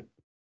even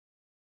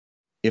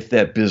if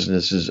that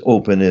business is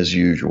open as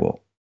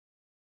usual.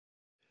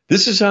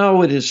 This is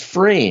how it is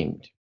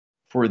framed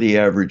for the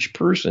average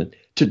person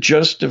to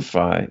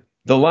justify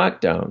the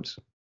lockdowns,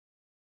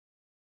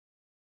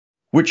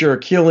 which are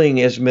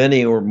killing as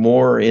many or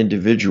more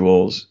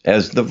individuals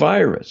as the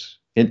virus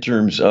in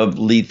terms of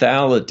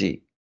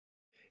lethality,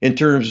 in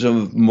terms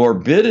of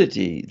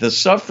morbidity, the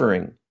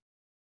suffering,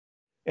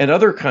 and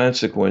other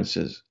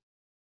consequences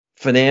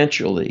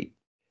financially,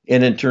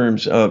 and in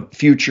terms of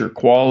future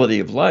quality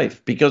of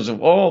life, because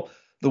of all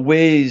the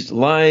ways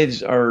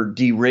lives are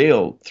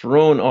derailed,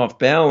 thrown off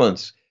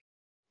balance,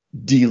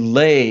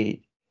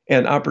 delayed,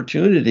 and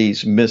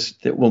opportunities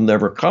missed that will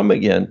never come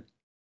again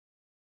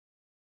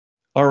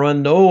are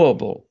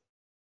unknowable,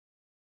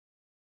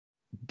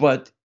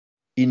 but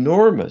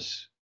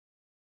enormous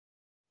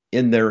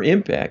in their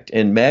impact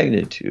and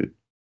magnitude,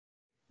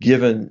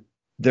 given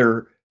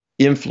their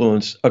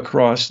influence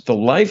across the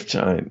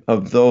lifetime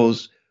of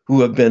those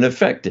who have been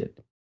affected.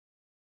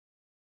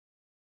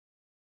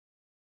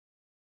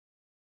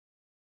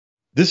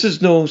 This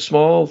is no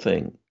small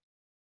thing.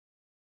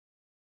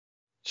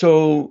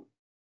 So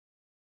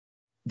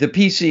the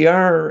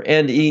PCR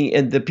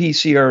and the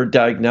PCR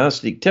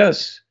diagnostic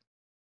tests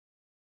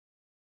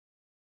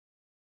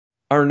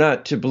are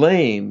not to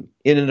blame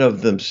in and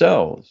of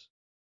themselves.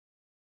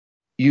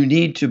 You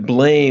need to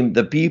blame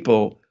the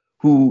people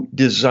who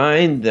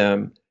designed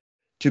them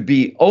to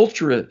be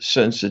ultra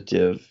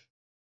sensitive,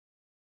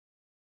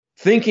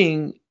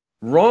 thinking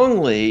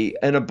wrongly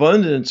an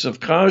abundance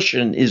of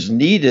caution is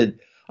needed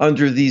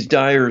under these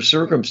dire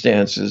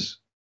circumstances,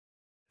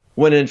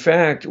 when in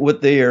fact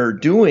what they are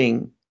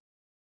doing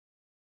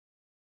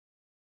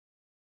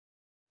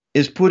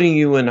is putting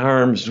you in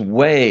harm's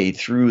way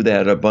through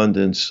that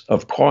abundance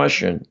of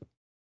caution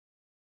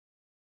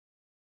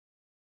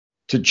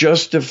to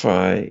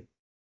justify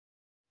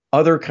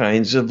other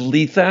kinds of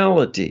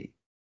lethality.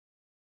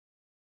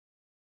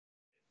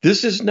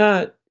 This is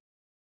not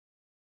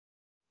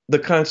the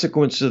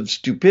consequence of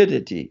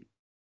stupidity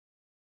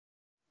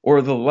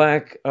or the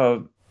lack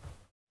of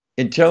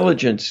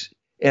intelligence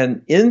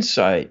and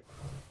insight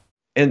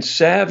and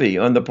savvy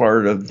on the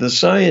part of the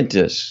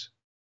scientists.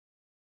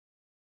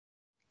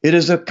 It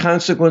is a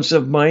consequence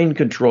of mind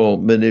control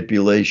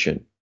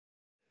manipulation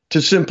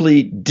to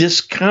simply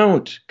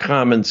discount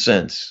common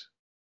sense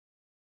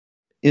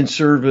in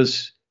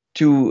service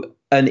to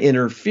an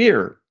inner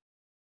fear,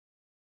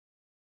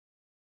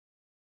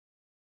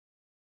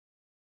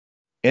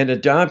 and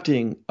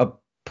adopting a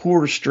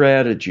poor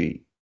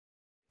strategy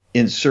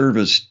in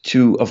service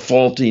to a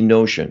faulty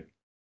notion.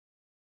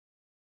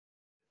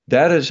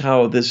 That is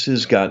how this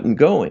has gotten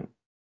going.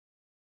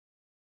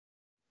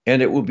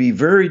 and it will be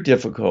very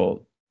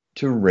difficult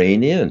to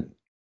rein in.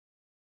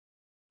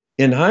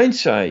 In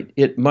hindsight,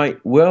 it might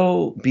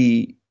well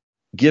be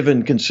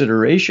given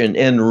consideration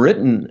and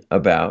written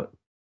about,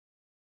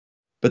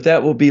 but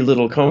that will be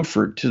little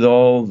comfort to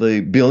all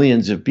the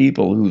billions of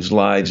people whose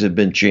lives have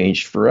been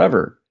changed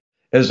forever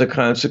as a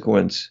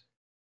consequence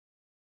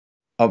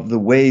of the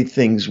way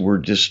things were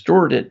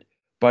distorted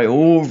by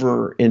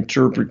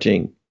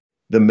over-interpreting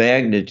the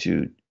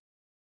magnitude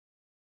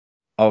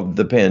of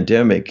the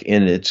pandemic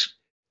and its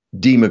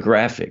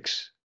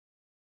demographics.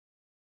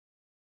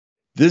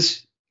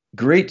 This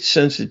great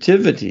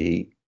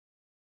sensitivity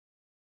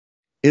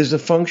is a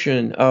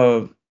function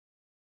of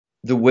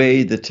the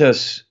way the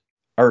tests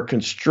are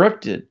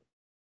constructed,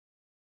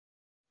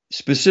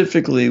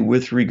 specifically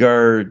with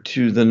regard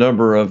to the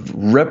number of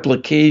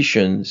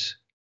replications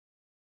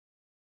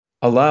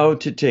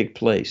allowed to take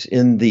place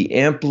in the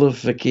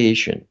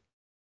amplification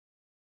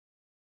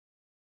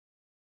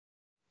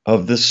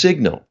of the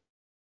signal.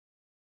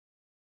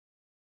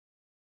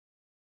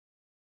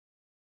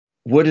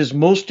 What is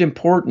most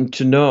important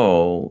to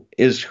know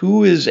is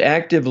who is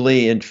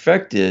actively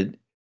infected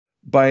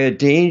by a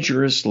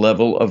dangerous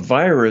level of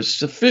virus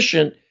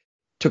sufficient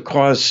to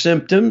cause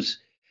symptoms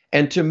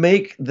and to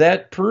make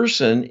that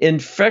person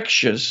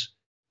infectious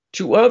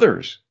to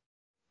others,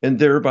 and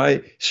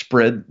thereby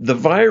spread the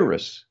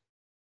virus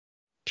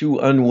to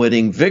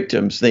unwitting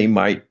victims they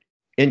might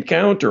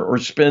encounter or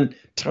spend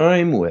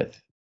time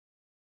with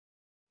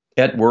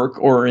at work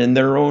or in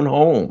their own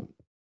home.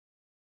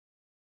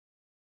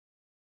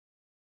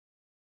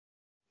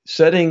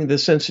 Setting the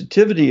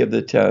sensitivity of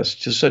the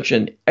test to such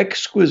an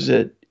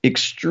exquisite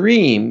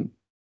extreme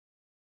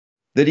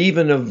that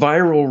even a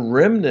viral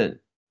remnant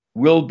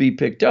will be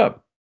picked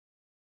up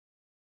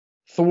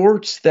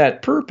thwarts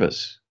that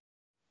purpose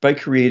by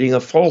creating a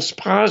false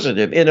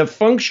positive in a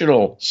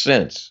functional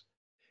sense.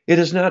 It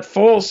is not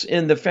false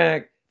in the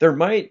fact there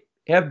might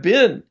have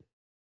been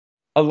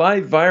a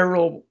live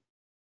viral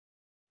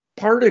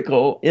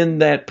particle in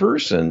that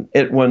person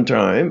at one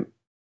time,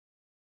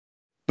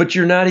 but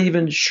you're not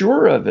even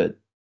sure of it,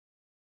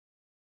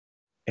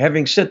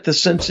 having set the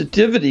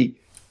sensitivity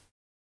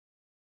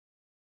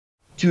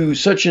to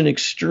such an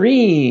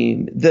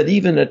extreme that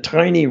even a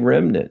tiny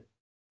remnant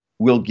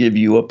will give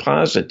you a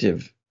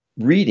positive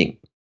reading.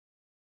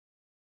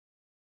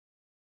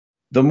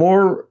 The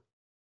more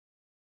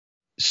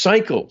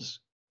cycles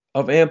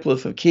of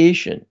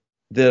amplification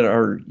that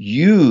are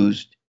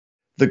used,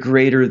 the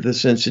greater the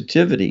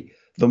sensitivity,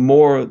 the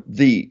more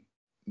the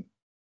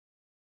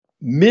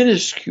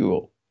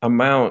minuscule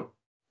amount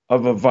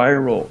of a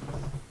viral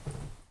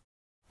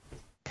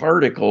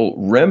particle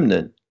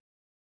remnant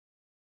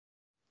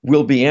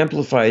will be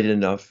amplified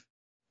enough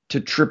to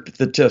trip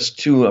the test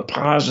to a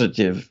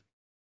positive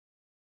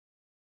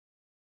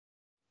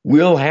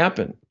will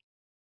happen.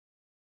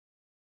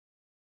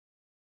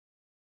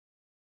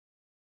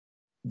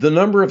 The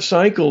number of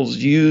cycles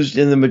used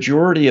in the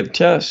majority of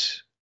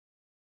tests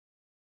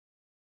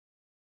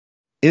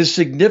is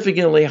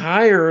significantly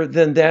higher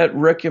than that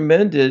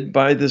recommended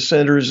by the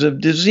Centers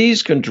of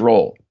Disease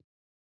Control.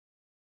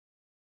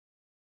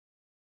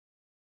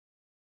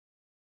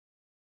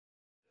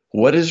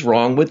 What is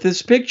wrong with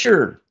this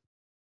picture?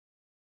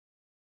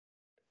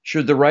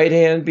 Should the right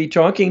hand be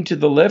talking to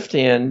the left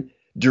hand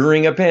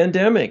during a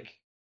pandemic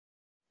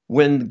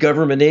when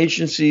government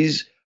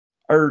agencies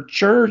are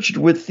charged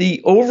with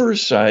the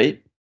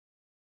oversight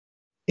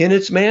in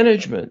its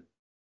management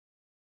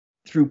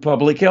through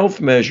public health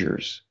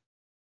measures?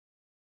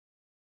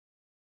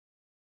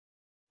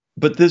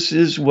 But this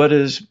is what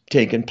has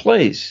taken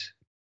place.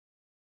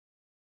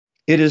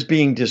 It is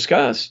being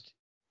discussed,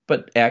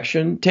 but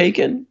action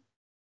taken?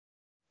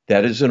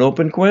 That is an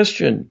open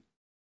question.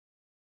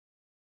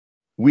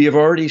 We have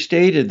already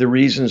stated the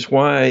reasons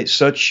why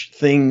such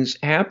things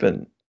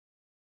happen.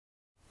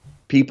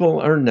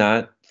 People are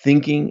not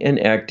thinking and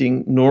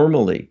acting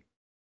normally.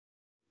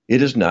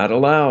 It is not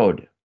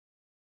allowed.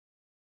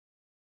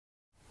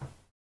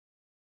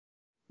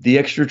 The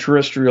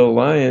Extraterrestrial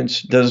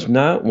Alliance does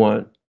not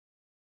want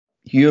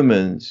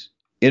humans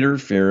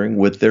interfering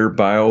with their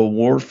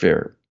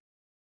biowarfare.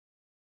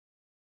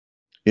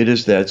 It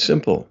is that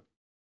simple.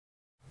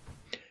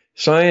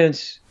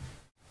 Science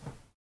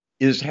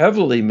is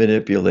heavily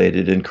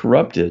manipulated and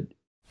corrupted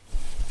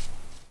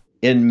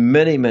in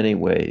many, many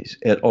ways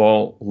at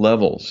all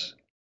levels.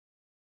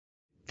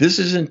 This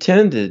is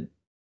intended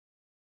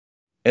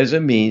as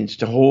a means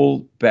to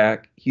hold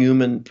back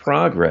human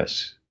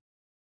progress.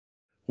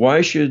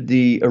 Why should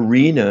the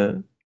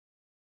arena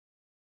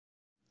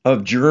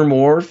of germ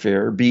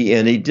warfare be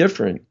any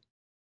different?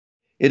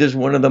 It is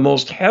one of the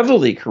most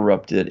heavily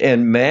corrupted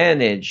and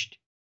managed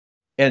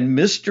and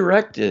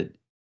misdirected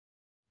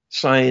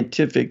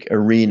scientific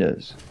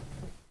arenas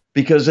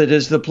because it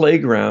is the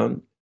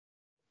playground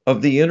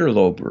of the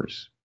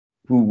interlopers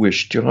who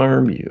wish to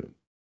harm you.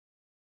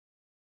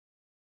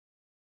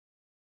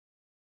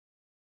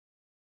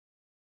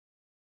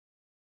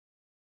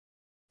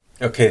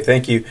 Okay,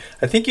 thank you.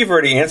 I think you've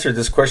already answered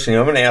this question.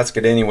 I'm going to ask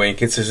it anyway in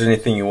case there's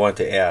anything you want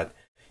to add.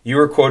 You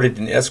were quoted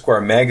in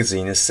Esquire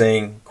magazine as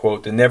saying,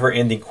 quote, "The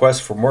never-ending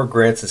quest for more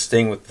grants and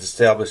staying with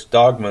established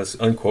dogmas,"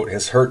 unquote,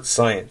 "has hurt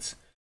science.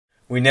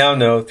 We now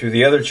know, through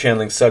the other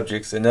channeling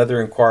subjects and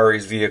other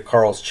inquiries via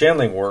Karl's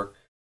channeling work,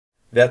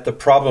 that the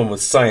problem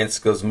with science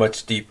goes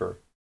much deeper.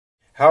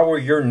 How were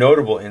your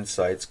notable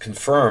insights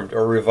confirmed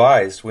or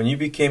revised when you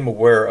became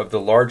aware of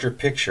the larger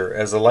picture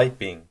as a light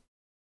being?"